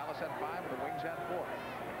 Dallas had 5 and the Wings had 4.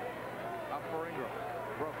 Up for Ingram.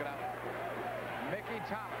 Broken up. Mickey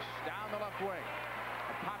Thomas down the left wing.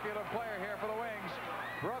 A popular player here for the Wings.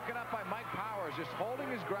 Broken up by Mike Powers, just holding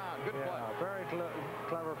his ground. Good play. Very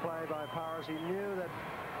clever play by Powers. He knew that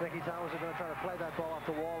Mickey Thomas was going to try to play that ball off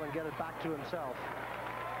the wall and get it back to himself.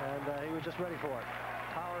 And he was just ready for it.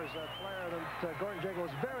 Powers, a player that Gordon Jago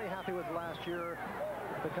was very happy with last year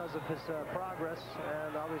because of his progress.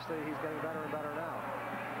 And obviously he's getting better and better now.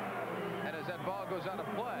 And as that ball goes out of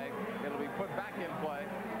play, it'll be put back in play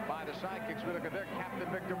by the Sidekicks. We look at their captain,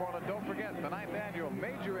 Victor Moreland. Don't forget, the 9th annual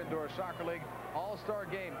Major Indoor Soccer League All-Star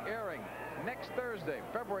Game airing next Thursday,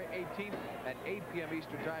 February 18th at 8 p.m.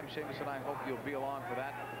 Eastern Time. Seamus and I hope you'll be along for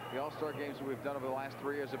that. The All-Star Games that we've done over the last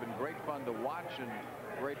 3 years have been great fun to watch and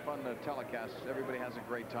great fun to telecast. Everybody has a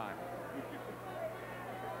great time.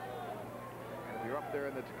 If you're up there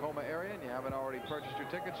in the Tacoma area and you haven't already purchased your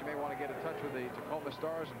tickets, you may want to get in touch with the Tacoma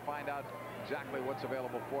Stars and find out exactly what's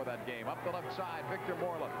available for that game. Up the left side, Victor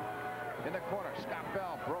Moreland. In the corner, Scott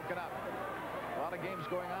Bell broken up. A lot of games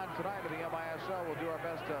going on tonight in the MISL. We'll do our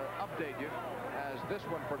best to update you as this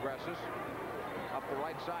one progresses. the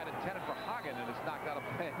right side, intended for Hagen, and it's knocked out of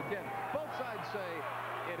play again. Both sides say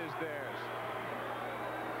it is theirs.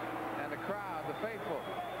 And the crowd, the faithful,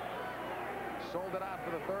 sold it out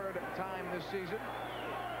for the third time this season.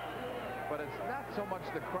 But it's not so much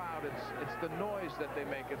the crowd, it's the noise that they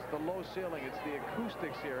make. It's the low ceiling, it's the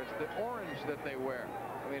acoustics here, it's the orange that they wear.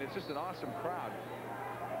 I mean, it's just an awesome crowd.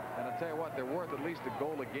 And I'll tell you what, they're worth at least a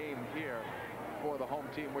goal a game here for the home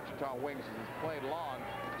team, Wichita Wings, as it's played long.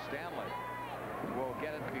 Stanley will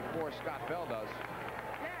get it before Scott Bell does.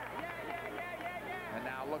 And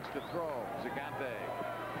now looks to throw. Zigante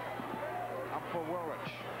up for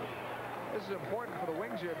Wilrich. This is important for the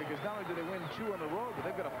Wings here because not only do they win 2 on the road, but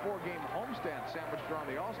they've got a 4-game homestand sandwiched around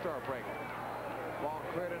the All-Star break. Ball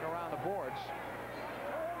cleared in around the boards.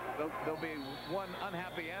 There'll be one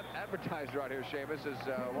unhappy advertiser out here, Seamus, as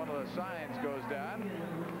one of the signs goes down.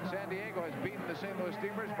 San Diego has beaten the St. Louis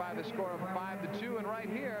Steamers by the score of 5-2, and right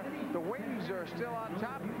here, the Wings are still on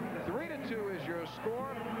top. 3-2 is your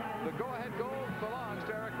score. The go-ahead goal belongs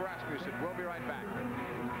to Eric Rasmussen. We'll be right back.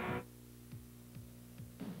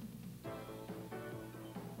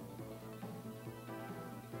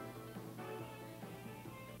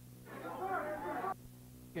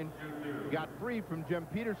 Got free from Jim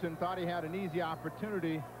Peterson, thought he had an easy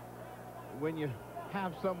opportunity. When you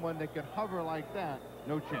have someone that can hover like that,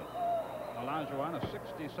 no chance. Olajuwon, a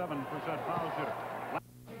 67% foul shooter.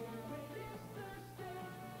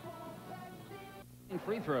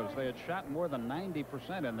 Free throws. They had shot more than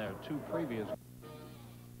 90% in their 2 previous.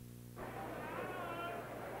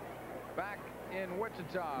 Back in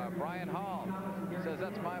Wichita, Brian Hall says,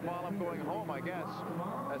 that's my ball, I'm going home, I guess,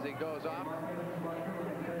 as he goes off.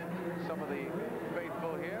 Some of the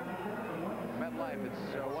faithful here. MetLife,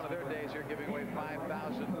 it's one of their days here, giving away 5,000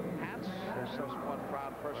 hats. There's just one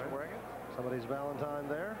proud person wearing it. Somebody's Valentine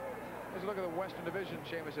there. Let's look at the Western Division,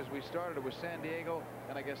 Seamus. As we started, it was San Diego,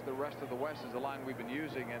 and I guess the rest of the West is the line we've been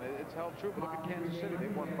using, and it's held true. But look at Kansas City.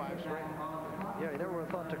 They've won 5 straight. Yeah, you never would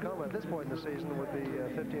have thought Tacoma at this point in the season would be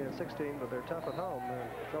 15 and 16, but they're tough at home. They're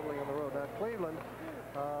troubling on the road. Now, Cleveland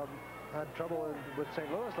had trouble with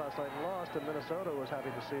St. Louis last night and lost, and Minnesota was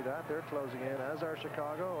happy to see that. They're closing in, as are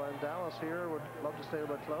Chicago, and Dallas here would love to stay a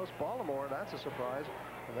bit close. Baltimore, that's a surprise,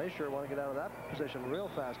 and they sure want to get out of that position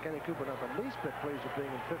real fast. Kenny Cooper not the least bit pleased with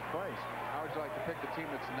being in 5th place. How would you like to pick the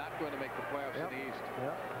team that's not going to make the playoffs in the East?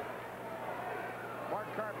 Yep.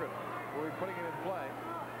 Mark Carpet will be putting it in play,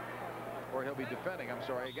 or he'll be defending, I'm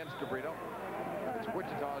sorry, against DeBrito. It's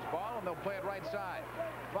Wichita's ball, and they'll play it right side.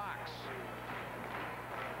 Fox.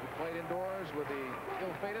 He played indoors with the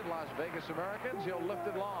ill-fated Las Vegas Americans. He'll lift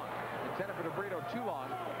it long. Intended for DeBrito, too long.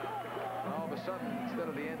 And all of a sudden, instead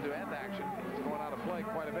of the end-to-end action, it's going out of play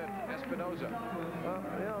quite a bit. Espinoza. Well,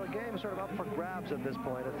 you know, the game's sort of up for grabs at this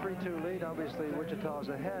point. A 3-2 lead, obviously Wichita's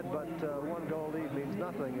ahead, but 1-goal lead means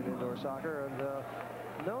nothing in indoor soccer. And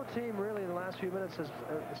no team really in the last few minutes has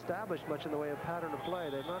established much in the way of pattern of play.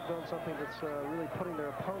 They've not done something that's really putting their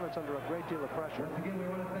opponents under a great deal of pressure.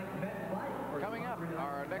 Coming up,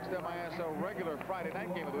 our next MISL regular Friday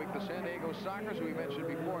night game of the week, the San Diego Sockers, who we mentioned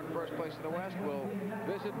before, in first place in the West, will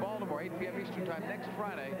visit Baltimore, 8 p.m. Eastern Time next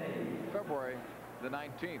Friday, February the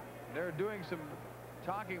 19th. They're doing some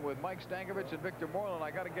talking with Mike Stankovic and Victor Moreland.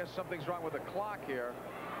 I got to guess something's wrong with the clock here.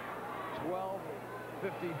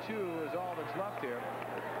 12:52 is all that's left here.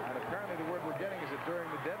 And apparently the word we're getting is that during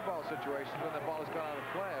the dead ball situations, when the ball has gone out of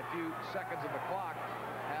play, a few seconds of the clock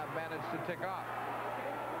have managed to tick off.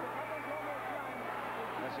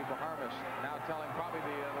 Messi Baharmas now telling probably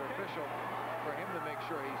the other official for him to make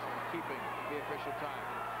sure he's keeping the official time.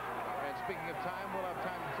 And speaking of time, we'll have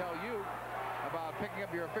time to tell you about picking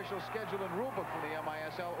up your official schedule and rulebook from the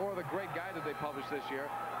MISL or the great guide that they published this year.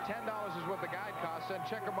 $10 is what the guide costs. Send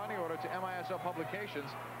check or money order to MISL Publications,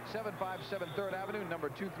 757 3rd Avenue,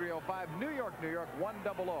 number 2305, New York, New York,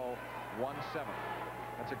 10017.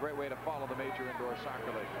 That's a great way to follow the major indoor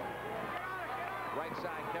soccer league. Right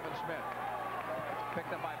side, Kevin Smith.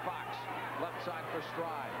 Picked up by Fox. Left side for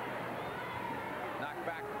Stride. Knocked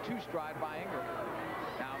back to Stride by Ingram.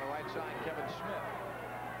 Down the right side, Kevin Smith.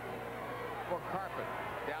 For Carpet.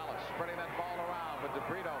 Dallas spreading that ball around, but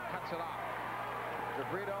DeBrito cuts it off.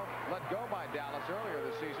 DeBrito let go by Dallas earlier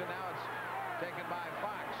this season. Now it's taken by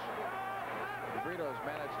Fox. DeBrito's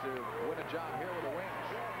managed to win a job here with the Wings.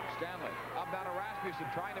 Stanley up down to Rasmussen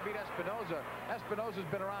trying to beat Espinoza. Espinoza's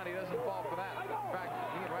been around. He doesn't fall for that. In fact,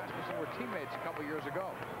 he and Rasmussen were teammates a couple years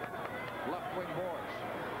ago. Left wing boards.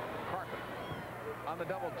 Carpet on the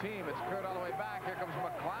double team. It's cleared all the way back. Here comes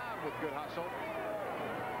McLeod with good hustle.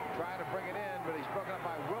 Trying to bring it in, but he's broken up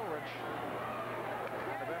by Wilrich.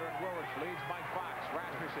 And the veteran Wilrich leads Mike Fox.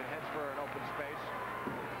 Rasmussen heads for an open space.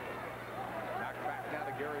 Back now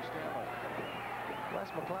to Gary Stanley. Les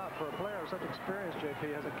McLeod, for a player of such experience,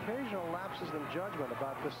 JP, has occasional lapses in judgment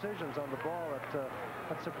about decisions on the ball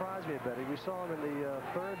that surprised me a bit. We saw him in the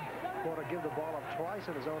third quarter give the ball up twice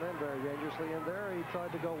at his own end very dangerously, and there he tried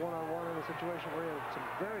to go one-on-one in a situation where he had some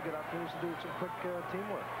very good opportunities to do some quick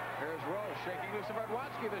teamwork. Here's Rose shaking loose of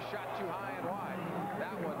Radwanski. The shot too high and wide.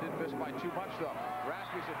 That one didn't miss by too much, though.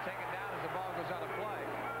 Rasmussen taken down as the ball goes out of play.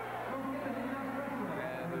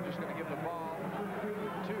 And they're just going to give the ball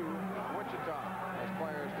to Wichita. As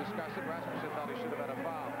players discuss it, Rasmussen thought he should have had a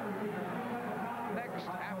foul. Next,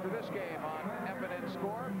 after this game on F&N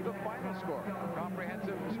Score, the final score.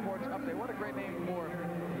 Comprehensive sports update. What a great name for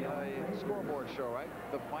a scoreboard show, right?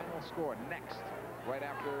 The final score next, right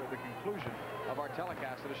after the conclusion of our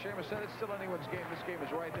telecast. And as Seamus said, it's still anyone's game. This game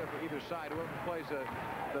is right there for either side. Whoever plays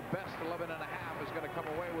the best 11.5 is going to come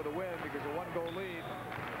away with a win because a one-goal lead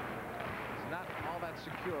is not all that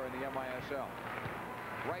secure in the MISL.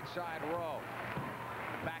 Right side row.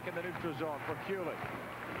 Back in the neutral zone for Cooley.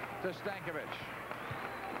 To Stankovic.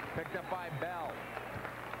 Picked up by Bell.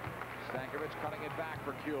 Stankovic cutting it back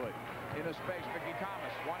for Cooley. Into space, Mickey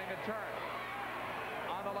Thomas wanting to turn.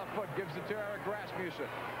 On the left foot, gives it to Eric Rasmussen.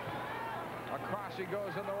 Across he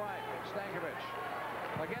goes on the right. Stankovic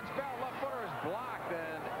against Bell. Left footer is blocked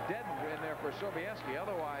and dead in there for Sobieski.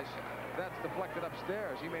 Otherwise, that's deflected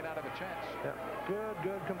upstairs. He may not have a chance. Yeah.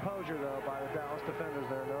 Good composure, though, by the Dallas defenders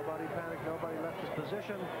there. Nobody panicked. Nobody left his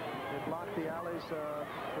position. They blocked the alleys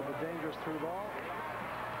for the dangerous through ball.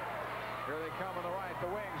 Here they come on the right.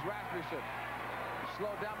 The wings. Rasmussen.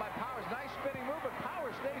 Slowed down by Powers. Nice spinning move, but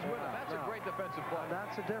Powers stays with him. That's a great defensive play.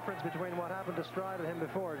 That's the difference between what happened to Stride and him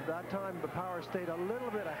before. At that time, the Powers stayed a little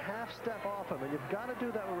bit, a half step off him, and you've got to do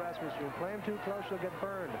that with Rasmussen. You play him too close, you'll get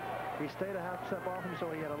burned. He stayed a half step off him, so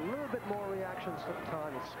he had a little bit more reaction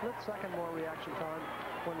time, a split second more reaction time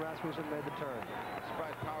when Rasmussen made the turn. I'm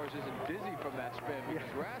surprised Powers isn't dizzy from that spin because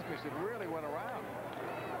Rasmussen really went around.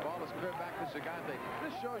 Ball is cleared back to Zagante.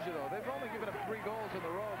 This shows you, though, they've only given up 3 goals in the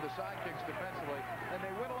row of the Sidekicks defensively, and they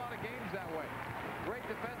win a lot of games that way. Great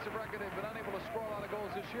defensive record. They've been unable to score a lot of goals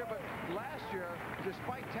this year, but last year,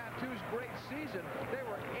 despite Tattoo's great season, they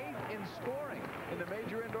were 8th in scoring in the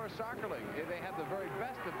Major Indoor Soccer League. They had the very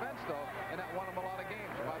best defense, though, and that won them a lot of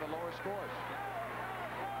games by the lower scores.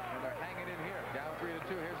 And they're hanging in here, down 3-2.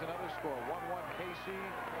 Here's another score, 1-1 KC,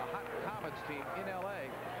 a hot Comets team in L.A.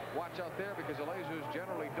 Watch out there because the Lasers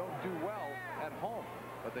generally don't do well at home,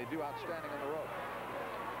 but they do outstanding on the road.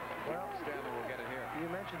 Well, Stanley will get it here.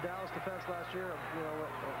 You mentioned Dallas defense last year. You know,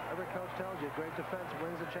 every coach tells you great defense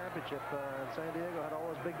wins the championship. San Diego had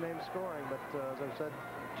all those big name scoring, but as I've said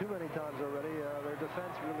too many times already, their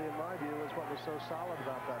defense really, in my view, is what was so solid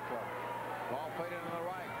about that club. Ball played in on the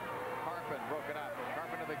right. Carpin broke it up.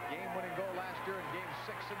 Carpin to the game-winning goal last year in Games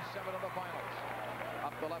 6 and 7 of the finals.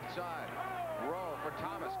 Up the left side. Row for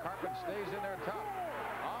Thomas. Carpin stays in there tough.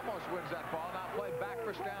 Almost wins that ball. Now played back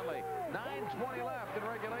for Stanley. 9:20 left in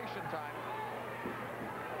regulation time.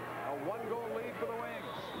 A 1-goal lead for the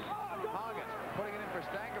Wings. Hagen putting it in for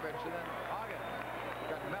Stankovic, and then Hagen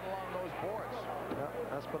got metal on those boards.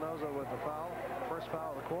 Yeah, Espinoza with the foul. First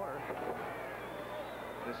foul of the quarter.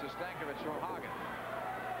 This is Stankovic from Hagen.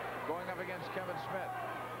 Going up against Kevin Smith.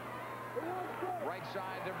 Right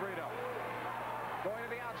side to Brito. Going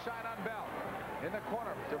to the outside on Bell. In the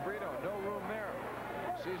corner to Brito. No room there.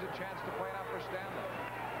 Sees a chance to play it out for Stanley.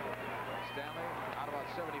 Stanley out about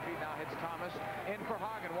 70 feet now, hits Thomas. In for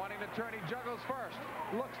Hagen, wanting to turn. He juggles first.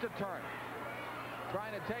 Looks to turn.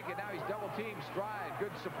 Trying to take it. Now he's double teamed. Stride.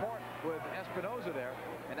 Good support with Espinoza there.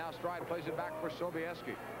 And now Stride plays it back for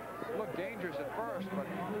Sobieski. Looked dangerous at first, but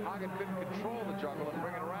Hagen couldn't control the juggle and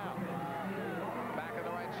bring it around. Back on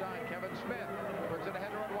the right side, Kevin Smith puts it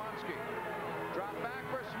ahead to Radwanski. Drop back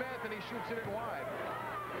for Smith, and he shoots it in wide.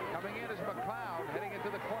 Coming in is McLeod, heading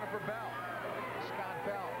into the corner for Bell. Scott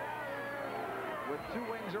Bell with 2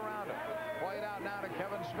 wings around him. Played out now to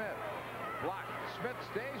Kevin Smith. Blocked. Smith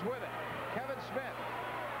stays with it. Kevin Smith.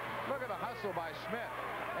 Look at the hustle by Smith,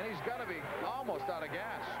 and he's going to be almost out of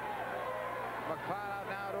gas. McLeod out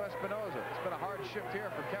now to Espinoza. It's been a hard shift here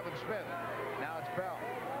for Kevin Smith. Now it's Bell.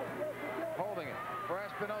 Holding it for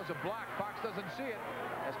Espinoza. Block. Fox doesn't see it.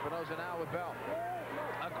 Espinoza now with Bell.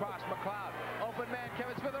 Across McLeod. Open man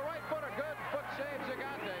Kevin Smith. The right footer. Good foot save.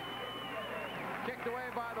 Zagante. Kicked away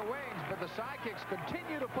by the Wings, but the Sidekicks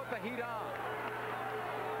continue to put the heat on.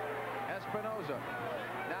 Espinoza.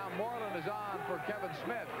 Now Moreland is on for Kevin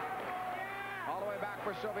Smith. All the way back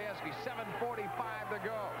for Sobieski. 7:45 to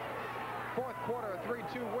go. Fourth quarter,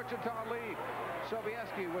 3-2 Wichita lead.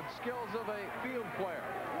 Sobieski with skills of a field player.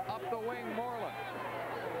 Up the wing, Moreland.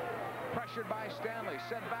 Pressured by Stanley.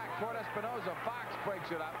 Sent back toward Espinoza. Fox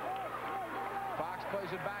breaks it up. Fox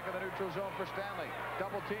plays it back in the neutral zone for Stanley.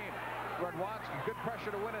 Double team. Radwanski, good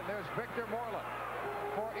pressure to win it. There's Victor Moreland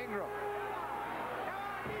for Ingram.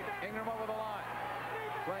 Ingram over the line.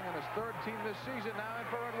 Playing on his third team this season now in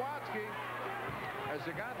for Radwanski. As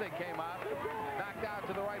Gigante came out, knocked out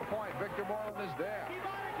to the right point. Victor Moreland is there.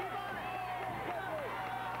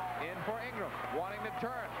 In for Ingram, wanting to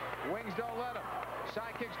turn. Wings don't let him.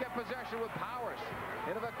 Sidekicks get possession with Powers.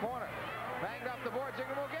 Into the corner. Banged off the boards.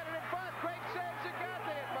 Ingram will get it in front. Great save,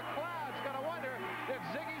 Gigante. And McLeod's going to wonder if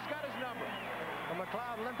Ziggy's got his number. Well,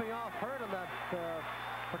 McLeod limping off hurt in that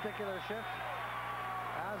particular shift,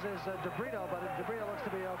 as is DeBrito, but DeBrito looks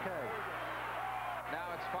to be okay. Now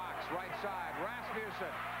it's Fox, right side.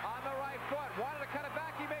 Rasmussen on the right foot. Wanted to cut it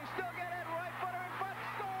back. He may still get it. Right footer in front.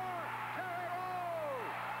 Score! Terry Rowe!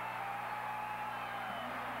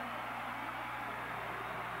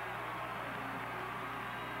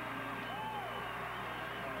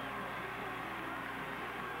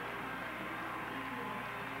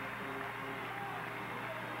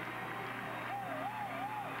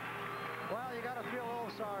 Well, you got to feel a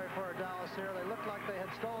little sorry for Dallas here. They looked like they had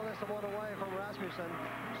stolen this one away from Rasmussen.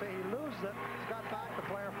 See, he loses it. He's got back. The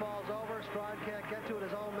player falls over. Stride can't get to it.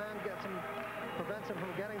 His own man prevents him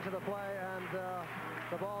from getting to the play, and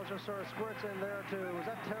the ball just sort of squirts in there to, was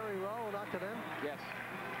that Terry Rowe who knocked it in? Yes.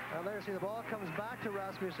 And there you see the ball comes back to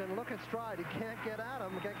Rasmussen. Look at Stride. He can't get at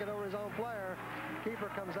him. Can't get over his own player. Keeper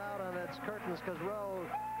comes out, and it's curtains because Rowe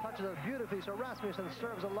touches it beautifully. So Rasmussen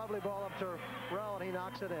serves a lovely ball up to Rowe, and he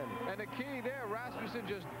knocks it in. And the key there, Rasmussen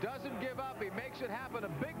just doesn't give up. He makes it happen. A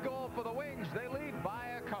big goal for the Wings. They lead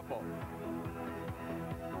by a couple.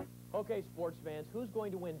 Okay, sports fans, who's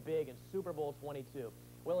going to win big in Super Bowl 22?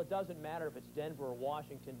 Well, it doesn't matter if it's Denver or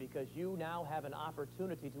Washington, because you now have an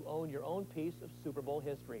opportunity to own your own piece of Super Bowl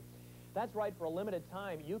history. That's right, for a limited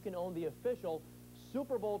time, you can own the official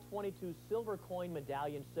Super Bowl 22 silver coin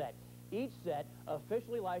medallion set. Each set,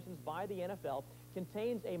 officially licensed by the NFL,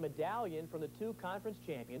 contains a medallion from the two conference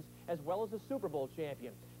champions as well as the Super Bowl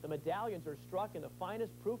champion. The medallions are struck in the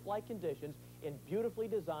finest proof-like conditions in beautifully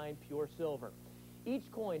designed pure silver.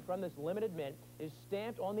 Each coin from this limited mint is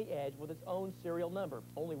stamped on the edge with its own serial number.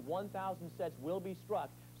 Only 1,000 sets will be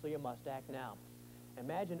struck, so you must act now.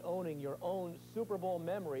 Imagine owning your own Super Bowl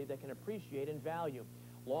memory that can appreciate in value.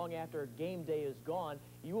 Long after game day is gone,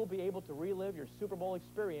 you will be able to relive your Super Bowl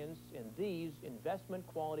experience in these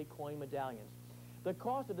investment-quality coin medallions. The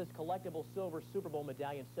cost of this collectible silver Super Bowl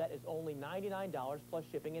medallion set is only $99 plus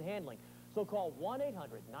shipping and handling. So call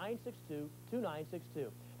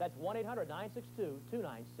 1-800-962-2962. That's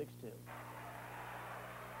 1-800-962-2962.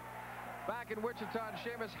 Back in Wichita, and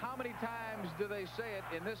Seamus, how many times do they say it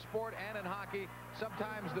in this sport and in hockey?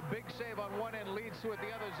 Sometimes the big save on one end leads to it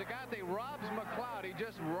the other. Gigante robs McLeod. He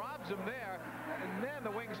just robs him there, and then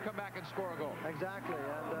the Wings come back and score a goal. Exactly,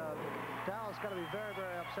 and Dallas got to be very,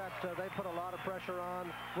 very upset. They put a lot of pressure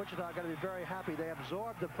on. Wichita got to be very happy. They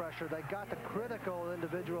absorbed the pressure. They got the critical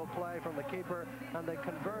individual play from the keeper, and they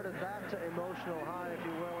converted that to emotional high, if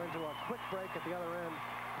you will, into a quick break at the other end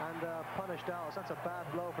and punished Dallas. That's a bad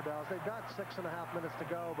blow for Dallas. They've got 6.5 minutes to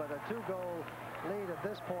go, but a 2-goal lead at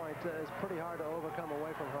this point is pretty hard to overcome away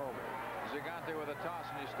from home. Gigante with a toss,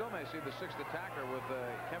 and you still may see the sixth attacker with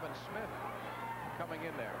Kevin Smith coming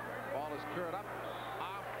in there. Ball is cleared up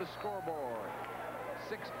off the scoreboard.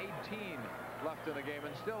 6:18 left in the game,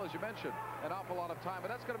 and still, as you mentioned, an awful lot of time. But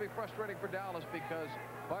that's going to be frustrating for Dallas, because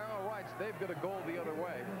by all rights, they've got a goal the other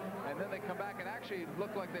way, and then they come back and actually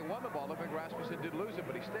look like they won the ball. Looked like Rasmussen did lose it,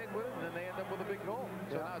 but he stayed with it, and then they end up with a big goal.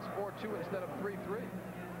 So now it's 4-2 instead of 3-3.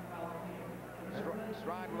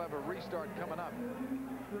 Stride will have a restart coming up.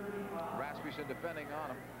 Rasmussen defending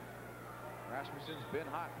on him. Rasmussen's been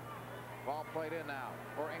hot. Ball played in now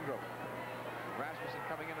for Ingram. Rasmussen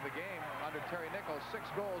coming into the game under Terry Nichols. 6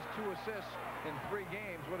 goals, 2 assists in 3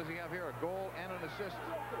 games. What does he have here? A goal and an assist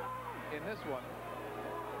in this one.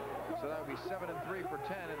 So that would be 7 and 3 for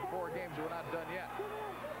 10 in 4 games. We're not done yet.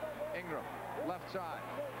 Ingram, left side.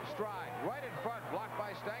 Stride, right in front, blocked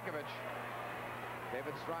by Stankovic.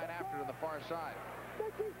 David Stride after to the far side.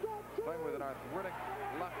 Playing with an arthritic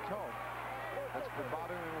left toe. That's been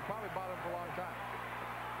bothering him. Will probably bother him for a long time.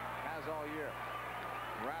 Has all year.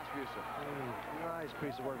 Rasmussen. Nice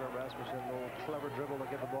piece of work by Rasmussen. A little clever dribble to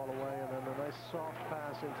get the ball away, and then a nice soft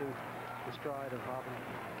pass into the stride of Hoffman.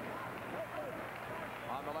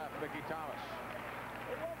 On the left, Mickey Thomas.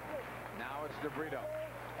 Now it's DeBrito.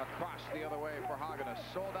 Across the other way for Hagen. A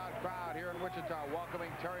sold-out crowd here in Wichita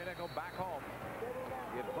welcoming Terry Nichols back home.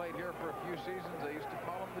 He had played here for a few seasons. They used to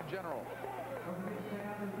call him the General.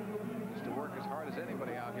 Used to to work as hard as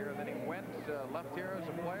anybody out here. And then he went, left here as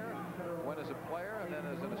a player, went as a player, and then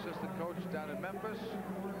as an assistant coach down in Memphis.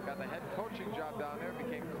 Got the head coaching job down there,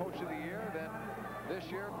 became coach of the year. Then this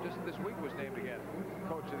year, just this week, was named again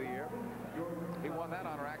coach of the year. He won that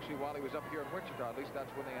honor actually while he was up here in Wichita. At least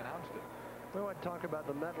that's when they announced it. We want to talk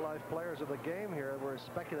about the MetLife players of the game here. We're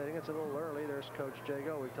speculating. It's a little early. There's Coach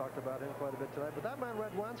Jago. We've talked about him quite a bit tonight. But that man,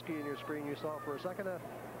 Redwanski, in your screen you saw for a second.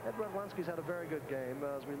 Ed Redwanski's had a very good game.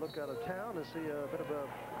 As we look out of town and see a bit of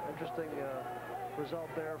an interesting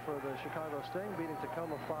result there for the Chicago Sting, beating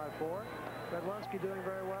Tacoma 5-4. Redwanski doing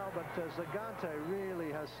very well, but Zagante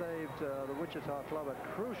really has saved the Wichita club at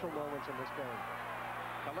crucial moments in this game.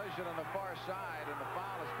 Collision on the far side, and the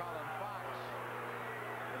foul is called on Fox.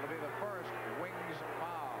 It'll be the first Wings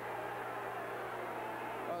foul.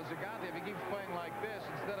 Well, Zagante, if he keeps playing like this,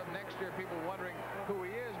 instead of next year people wondering who he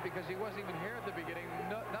is because he wasn't even here at the beginning,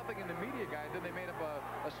 nothing in the media guide, then they made up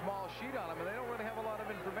a small sheet on him, and they don't really have a lot of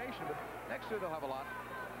information, but next year they'll have a lot.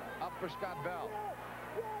 Up for Scott Bell.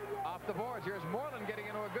 Off the boards. Here's Moreland getting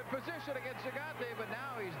into a good position against Zagante, but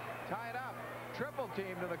now he's tied up. Triple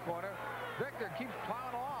teamed in the corner. Victor keeps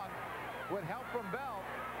plowing along with help from Bell.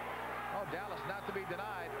 Oh, Dallas not to be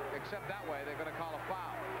denied, except that way. They're going to call a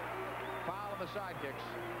foul. Foul on the Sidekicks.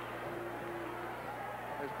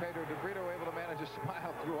 There's Pedro DeBrito able to manage a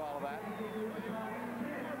smile through all of that.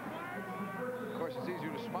 Of course, it's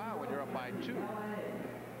easier to smile when you're up by 2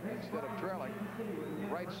 instead of trailing.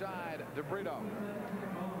 Right side, DeBrito.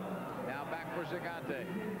 Now back for Zagante.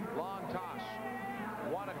 Long toss.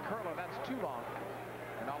 Wanted curler. That's too long.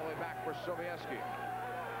 And all the way back for Sobieski.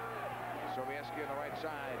 Sobieski on the right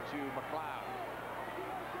side to McLeod.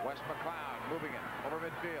 Wes McLeod moving it over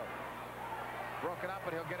midfield. Broken up,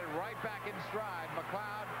 but he'll get it right back in stride.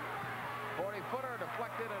 McLeod, 40-footer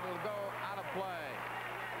deflected, and it'll go out of play.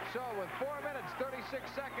 So with 4 minutes, 36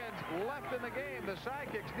 seconds left in the game, the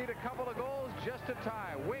Sidekicks need a couple of goals just to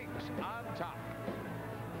tie. Wings on top.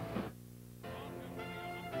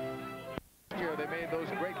 Here they made those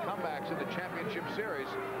great comebacks in the championship series.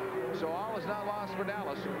 So all is not lost for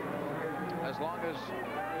Dallas. As long as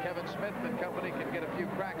Kevin Smith and company can get a few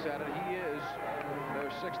cracks at it, he is their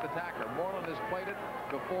 6th attacker. Moreland has played it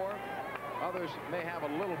before. Others may have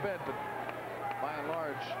a little bit, but by and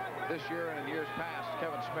large, this year and in years past,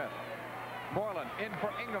 Kevin Smith. Moreland in for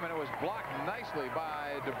Ingram, and it was blocked nicely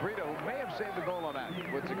by DeBrito, who may have saved the goal on that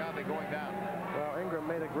with Zagante going down. Well, Ingram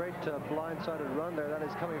made a great blindsided run there. That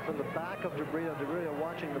is coming from the back of DeBrito. DeBrito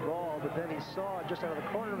watching the ball, but then he saw it just out of the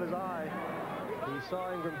corner of his eye. He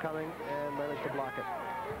saw Ingram coming and managed to block it.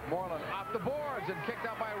 Moreland off the boards and kicked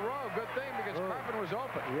out by Rowe. Good thing because Carpenter was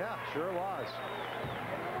open. Yeah, sure was.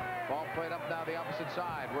 Ball played up now the opposite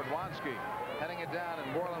side. Redwanski heading it down, and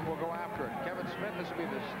Moreland will go after it. Kevin Smith, this will be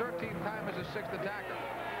his 13th time as a 6th attacker.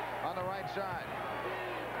 On the right side.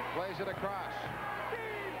 Plays it across.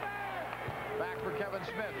 Back for Kevin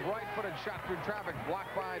Smith. Right-footed shot through traffic.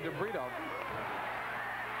 Blocked by DeBrito.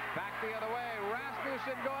 Back the other way.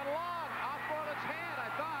 Rasmussen going long. Off Moreland's hand, I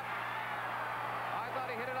thought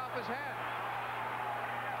he hit it off his head.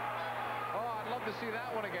 Oh, I'd love to see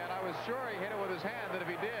that one again. I was sure he hit it with his hand, that if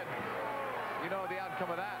he did, you know the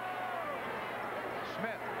outcome of that.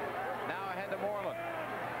 Smith now ahead to Moreland.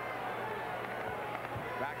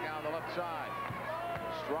 Back down the left side.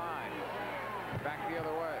 Stride. Back the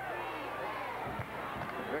other way.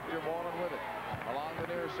 Victor Moreland with it. Along the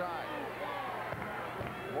near side.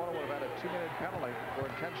 Moreland would have had a 2-minute penalty for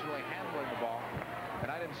intentionally handling the ball. And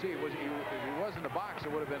I didn't see it. If he was in the box, it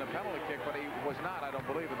would have been a penalty kick, but he was not, I don't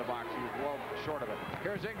believe, in the box. He was well short of it.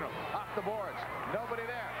 Here's Ingram off the boards. Nobody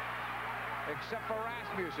there except for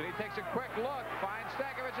Rasmussen. He takes a quick look, finds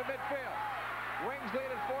Stankovic in midfield. Wings lead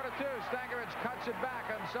at 4-2. Stankovic cuts it back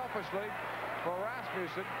unselfishly for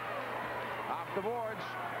Rasmussen. Off the boards.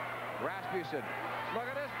 Rasmussen. Look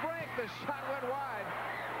at this break. The shot went wide,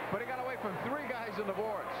 but he got away from 3 guys in the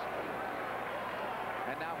boards.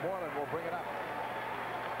 And now Moreland will bring it up.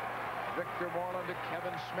 Victor Moreland to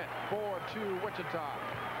Kevin Smith. 4-2 Wichita.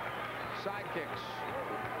 Sidekicks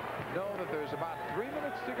know that there's about 3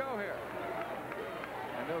 minutes to go here.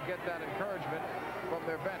 And they'll get that encouragement from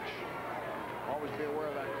their bench. Always be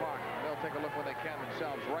aware of that clock. They'll take a look when they can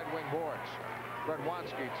themselves. Right wing boards.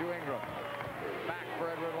 Redwanski to Ingram. Back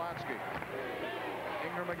for Ed Redwanski.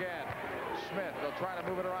 Ingram again. Smith. They'll try to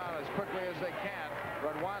move it around as quickly as they can.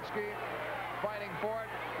 Redwanski fighting for it.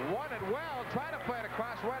 Won it well. Trying to play it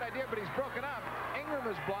across. Right idea, but he's broken up. Ingram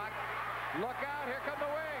is blocked. Look out. Here come the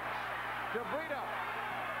Wings. DeBrito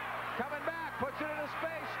coming back. Puts it into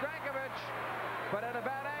space. Stankovic. But at a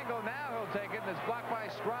bad angle. Now he'll take it. And it's blocked by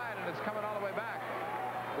Stride. And it's coming all the way back.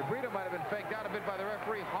 DeBrito might have have been faked out a bit by the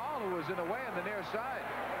referee Hall, who was in the way on the near side,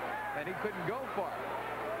 and he couldn't go far.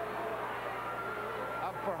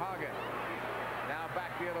 Up for Hagen. Now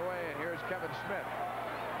back the other way, and here's Kevin Smith.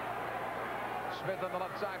 Smith on the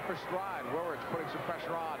left side for Stride. Willard's putting some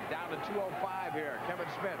pressure on. Down to 2:05 here. Kevin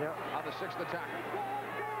Smith on the 6th attacker.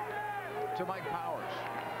 To Mike Powers.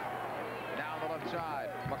 Now on the left side.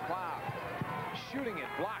 McLeod shooting it.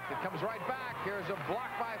 Blocked. It comes right back. Here's a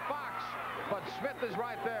block by Fox. But Smith is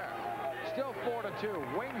right there. Still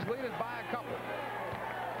 4-2. Wings lead it by a couple.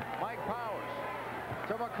 Mike Powers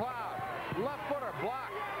to McLeod. Left footer.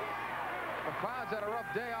 Blocked. McLeod's had a rough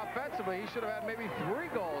day offensively. He should have had maybe 3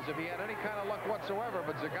 goals if he had any kind of luck whatsoever,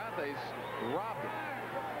 but Zigante's robbed him.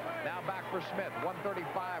 Now back for Smith.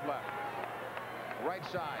 1:35 left. Right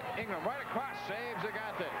side. Ingram right across. Saves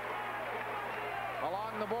Zigante.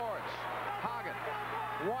 Along the boards. Hagen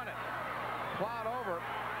won it. Plowed over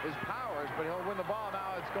is Powers, but he'll win the ball.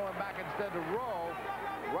 Now it's going back instead to Rowe.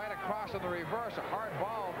 Right across on the reverse. A hard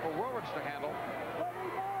ball for Willards to handle.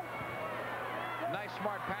 Nice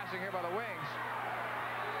smart passing here by the wings.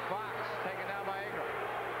 Fox taken down by Ingram.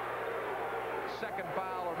 Second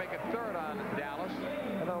foul, or make it third on Dallas.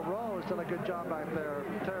 I know Rowe has done a good job back there.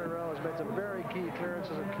 Terry Rowe has made some very key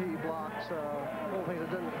clearances and key blocks. Little things that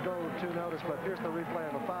didn't go too noticed, but here's the replay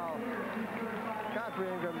of the foul. Godfrey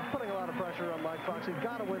Ingram putting a lot of pressure on Mike Fox. He's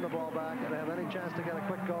got to win the ball back if they have any chance to get a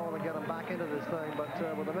quick goal and get him back into this thing. But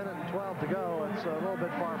with 1:12 to go, it's a little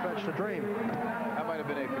bit far-fetched to dream. That might have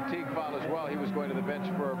been a fatigue foul as well. He was going to the bench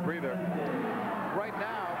for a breather. Right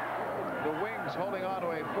now, the Wings holding on to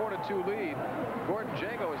a 4-2 lead. Gordon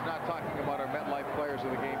Jago is not talking about our MetLife players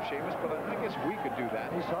of the game, Seamus, but I guess we could do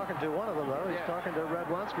that. He's talking to one of them, though. He's talking to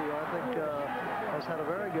Radwanski, who I think has had a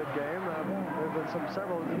very good game. There have been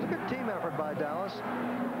several. It was a good team effort by Dallas,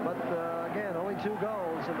 but again, only 2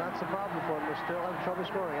 goals, and that's the problem for them. They still have trouble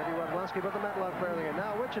scoring. Eddie Radwanski, but the MetLife player of the game.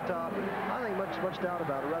 Now Wichita, I think much doubt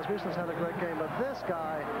about it. Rasmussen's had a great game, but this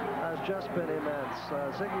guy has just been immense.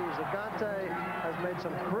 Ziggy Zigante has made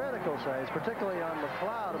some critical saves, particularly on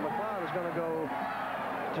McLeod, and McLeod is going to go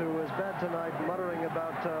to his bed tonight muttering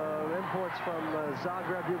about imports from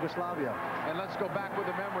Zagreb, Yugoslavia. And let's go back with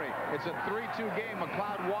the memory. It's a 3-2 game.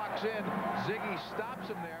 McLeod walks in. Ziggy stops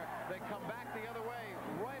him there. They come back the other way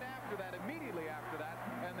right after that, immediately after that,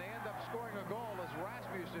 and they end up scoring a goal as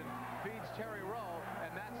Rasmussen feeds Terry Rowe,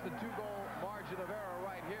 and that's the 2-goal margin of error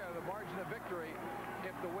right here, the margin of victory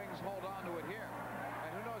if the Wings hold on to it here.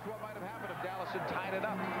 And who knows what might have happened if Dallas had tied it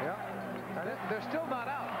up. Yeah. They're still not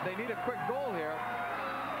out. They need a quick goal here.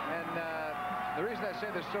 And the reason I say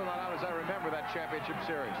they're still not out is I remember that championship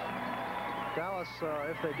series. Dallas,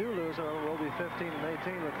 if they do lose, will be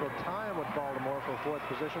 15-18, which will tie them with Baltimore for 4th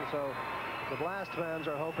position. So the Blast fans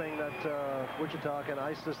are hoping that Wichita can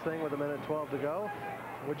ice this thing with 1:12 to go.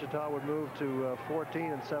 Wichita would move to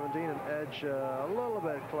 14-17 and edge a little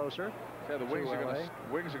bit closer. Yeah, the Wings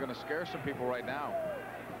are going to scare some people right now,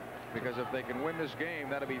 because if they can win this game,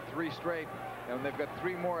 that'll be 3 straight, and they've got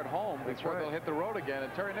 3 more at home before they'll hit the road again.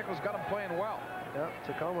 And Terry Nichols got them playing well. Yeah,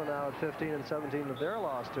 Tacoma now at 15-17 with their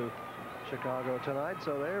loss to Chicago tonight,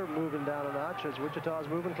 so they're moving down a notch as Wichita's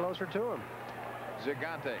moving closer to them.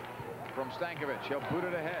 Zigante from Stankovic. He'll boot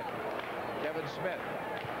it ahead. Kevin Smith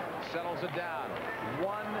settles it down.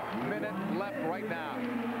 1 minute left right now.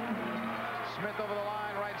 Smith over the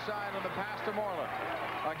line, right side on the pass to Moreland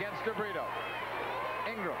against DeBrito.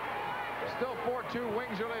 Ingram. Still 4-2.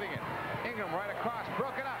 Wings are leading it. Ingram right across.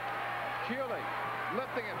 Broken up. Cooley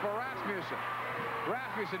lifting it for Rasmussen.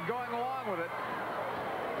 Rasmussen going along with it.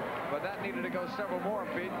 But that needed to go several more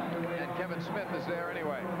feet. And Kevin Smith is there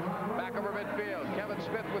anyway. Back over midfield. Kevin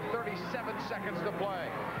Smith with 37 seconds to play.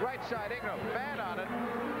 Right side. Ingram. Fan on it.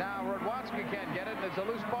 Now Radwanski can't get it. It's a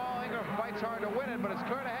loose ball. Ingram fights hard to win it, but it's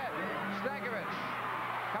cleared ahead. Stankovic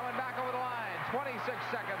coming back over the line. 26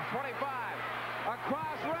 seconds. 25.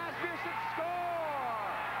 Across, Rasmussen score!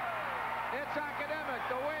 It's academic.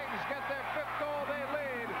 The Wings get their 5th goal. They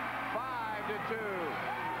lead 5-2.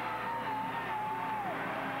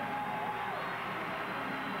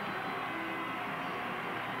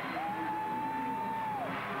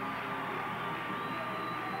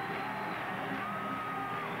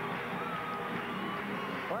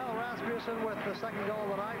 Well, Rasmussen with the 2nd goal of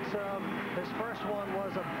the night. His first one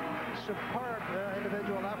was a superb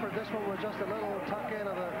individual effort. This one was just a little tuck-in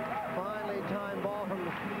of a finely timed ball from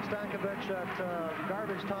Stankovic at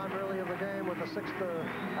garbage time really of the game with the 6th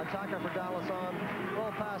attacker for Dallas on.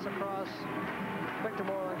 Roll pass across. Victor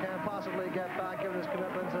Moreland can't possibly get back given his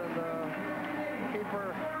commitments, and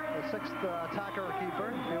keeper, the 6th attacker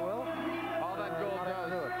keeper, if you will. All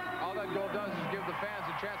that field goal does is give the fans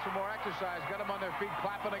a chance for more exercise, get them on their feet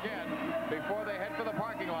clapping again before they head for the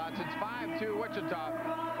parking lots. It's 5-2 Wichita.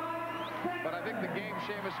 But I think the game,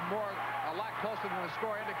 Seamus, a lot closer than the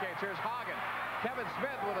score indicates. Here's Hagen. Kevin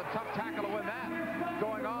Smith with a tough tackle to win that.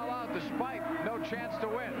 Going all out despite no chance to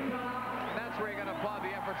win. And that's where you're going to applaud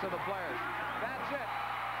the efforts of the players. That's it.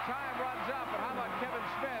 Time runs up, and how about Kevin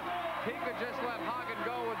Smith? He could just let Hagen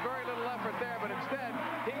go with very little effort there, but instead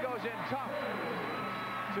he goes in tough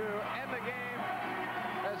to end the game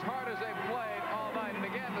as hard as they've played all night. And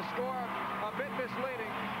again, the score a bit misleading.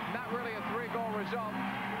 Not really a 3-goal result,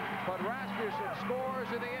 but Rasmussen scores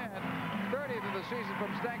in the end. 30th of the season from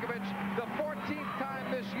Stankovic, the 14th time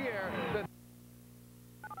this year that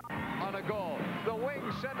on a goal. The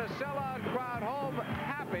Wings send a sellout crowd home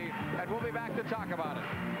happy, and we'll be back to talk about it.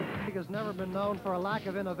 He has never been known for a lack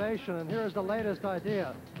of innovation, and here's the latest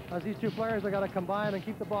idea. As these two players are going to combine and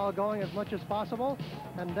keep the ball going as much as possible,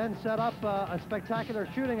 and then set up a spectacular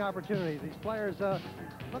shooting opportunity. These players,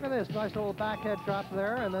 look at this, nice little backhead drop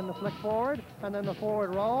there, and then the flick forward, and then the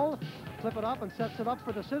forward roll. Flip it up and sets it up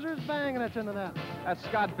for the scissors, bang, and it's in the net. That's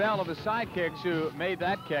Scott Bell of the Sidekicks who made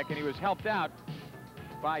that kick, and he was helped out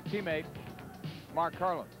by teammate Mark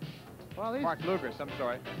Carlin. Well, Mark Lucas, I'm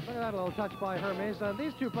sorry. Look at that little touch by Hermes.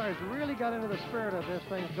 These two players really got into the spirit of this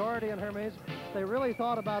thing. Doherty and Hermes, they really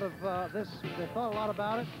thought about this. They thought a lot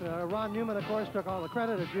about it. Ron Newman, of course, took all the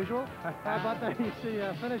credit as usual. But then you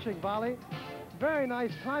see finishing volley. Very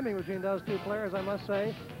nice timing between those two players, I must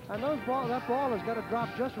say. And that ball has got to drop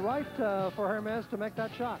just right for Hermes to make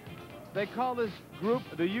that shot. They call this group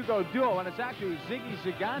the Yugo Duo, and it's actually Ziggy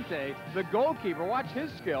Zigante, the goalkeeper. Watch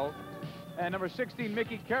his skill. And number 16,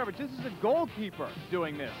 Mickey Karavich. This is a goalkeeper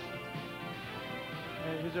doing this.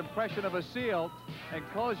 And his impression of a seal. And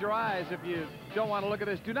close your eyes if you don't want to look at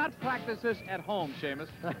this. Do not practice this at home, Seamus.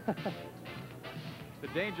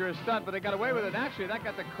 It's a dangerous stunt, but they got away with it. And actually, that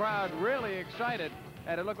got the crowd really excited.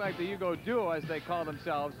 And it looked like the Yugo Duo, as they call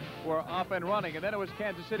themselves, were off and running. And then it was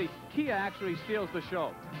Kansas City. Kia actually steals the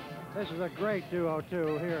show. This is a great duo,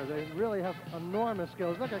 too, here. They really have enormous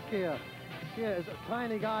skills. Look at Kia. Kia is a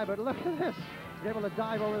tiny guy, but look at this. He's able to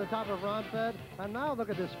dive over the top of Ronfed. And now look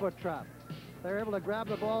at this foot trap. They're able to grab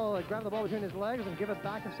the ball between his legs and give it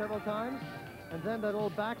back several times. And then that little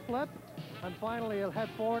back flip. And finally, he'll head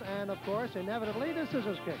forward. And, of course, inevitably, the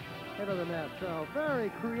scissors kick into the net. So very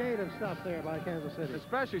creative stuff there by Kansas City.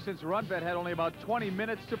 Especially since Ronfed had only about 20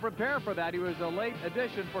 minutes to prepare for that. He was a late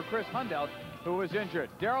addition for Chris Hundelt, who was injured.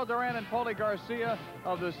 Daryl Duran and Paulie Garcia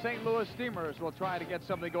of the St. Louis Steamers will try to get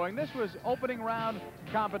something going. This was opening round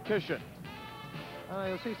competition.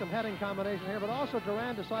 You'll see some heading combination here, but also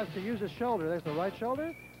Duran decides to use his shoulder. There's the right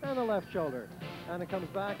shoulder and the left shoulder. And it comes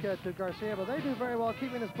back to Garcia, but they do very well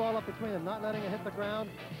keeping this ball up between them, not letting it hit the ground,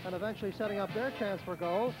 and eventually setting up their chance for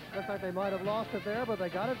goal. Looks like they might have lost it there, but they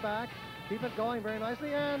got it back. Keep it going very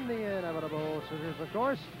nicely, and the inevitable scissors, of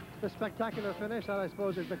course. The spectacular finish, that I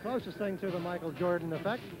suppose is the closest thing to the Michael Jordan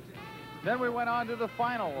effect. Then we went on to the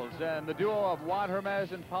finals, and the duo of Juan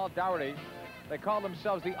Hermes and Paul Dougherty, they call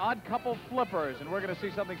themselves the Odd Couple Flippers, and we're going to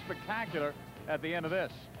see something spectacular at the end of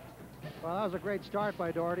this. Well, that was a great start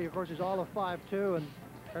by Dougherty. Of course, he's all of 5'2", and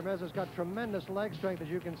Hermes has got tremendous leg strength, as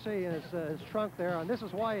you can see in his trunk there, and this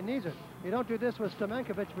is why he needs it. You don't do this with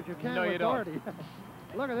Stamenkovic, but you can with Dougherty.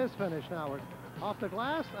 Look at this finish now. We're off the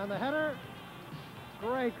glass, and the header.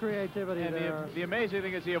 Great creativity there. The amazing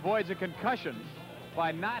thing is he avoids a concussion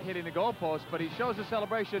by not hitting the goalpost, but he shows a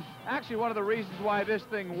celebration. Actually, one of the reasons why this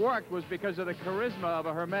thing worked was because of the charisma of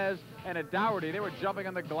a Hermes and a Dougherty. They were jumping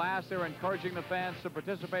on the glass. They were encouraging the fans to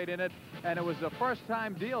participate in it, and it was the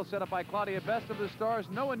first-time deal set up by Claudia Best of the Stars.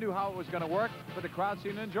 No one knew how it was going to work, but the crowd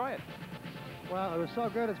seemed to enjoy it. Well, it was so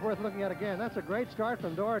good, it's worth looking at again. That's a great start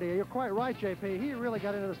from Dougherty. You're quite right, JP. He really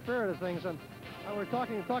got into the spirit of things, and we're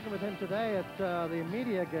talking with him today at the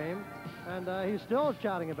media game, and he's still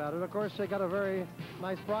chatting about it. Of course, they got a very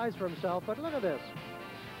nice prize for himself, but look at this.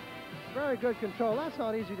 Very good control. That's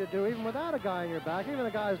not easy to do, even without a guy on your back, even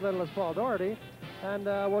a guy as little as Paul Dougherty. And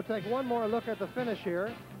we'll take one more look at the finish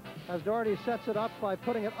here, as Dougherty sets it up by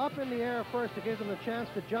putting it up in the air first. It gives him the chance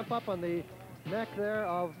to jump up on the neck there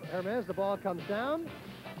of Hermes. The ball comes down,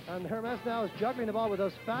 and Hermes now is juggling the ball with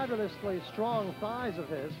those fabulously strong thighs of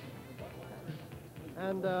his.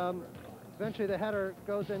 And eventually the header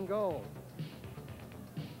goes in goal.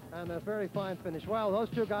 And a very fine finish. Well, those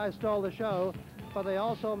two guys stole the show, but they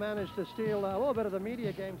also managed to steal a little bit of the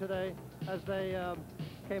media game today as they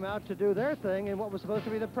came out to do their thing in what was supposed to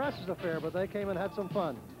be the press's affair, but they came and had some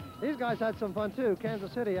fun. These guys had some fun, too.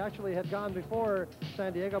 Kansas City actually had gone before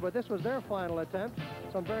San Diego, but this was their final attempt.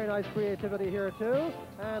 Some very nice creativity here, too.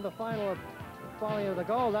 And the final volley into the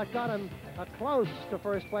goal. That got him close to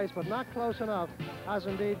first place, but not close enough, as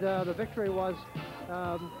indeed the victory was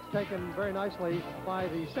taken very nicely by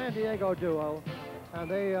the San Diego duo,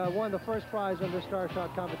 and they won the first prize in this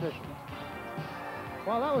Starshot competition.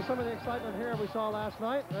 Well, that was some of the excitement here we saw last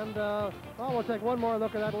night, and well, we'll take one more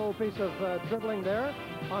look at that little piece of dribbling there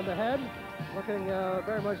on the head, looking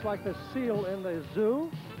very much like the seal in the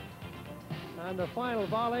zoo. And the final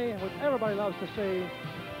volley, which everybody loves to see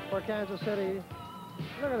for Kansas City.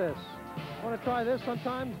 Look at this. Want to try this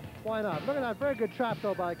sometime? Why not? Look at that very good trap,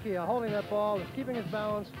 though, by Kia, holding that ball, keeping his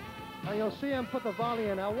balance, and you'll see him put the volley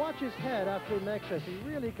in. Now, watch his head after he makes this. He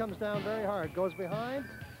really comes down very hard, goes behind,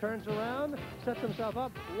 turns around, sets himself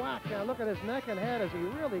up, whack. Now, look at his neck and head as he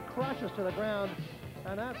really crashes to the ground,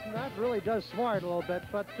 and that really does smart a little bit,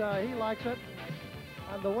 but he likes it.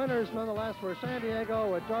 And the winners, nonetheless, were San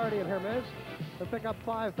Diego with Doherty and Hermes. They pick up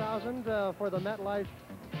 $5,000 for the MetLife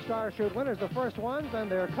Starshot winners, the first ones,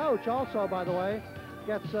 and their coach also, by the way,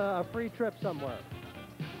 gets a free trip somewhere.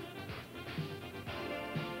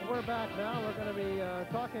 We're back now. We're going to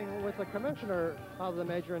be talking with the commissioner of the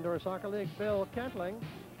Major Indoor Soccer League, Bill Kentling,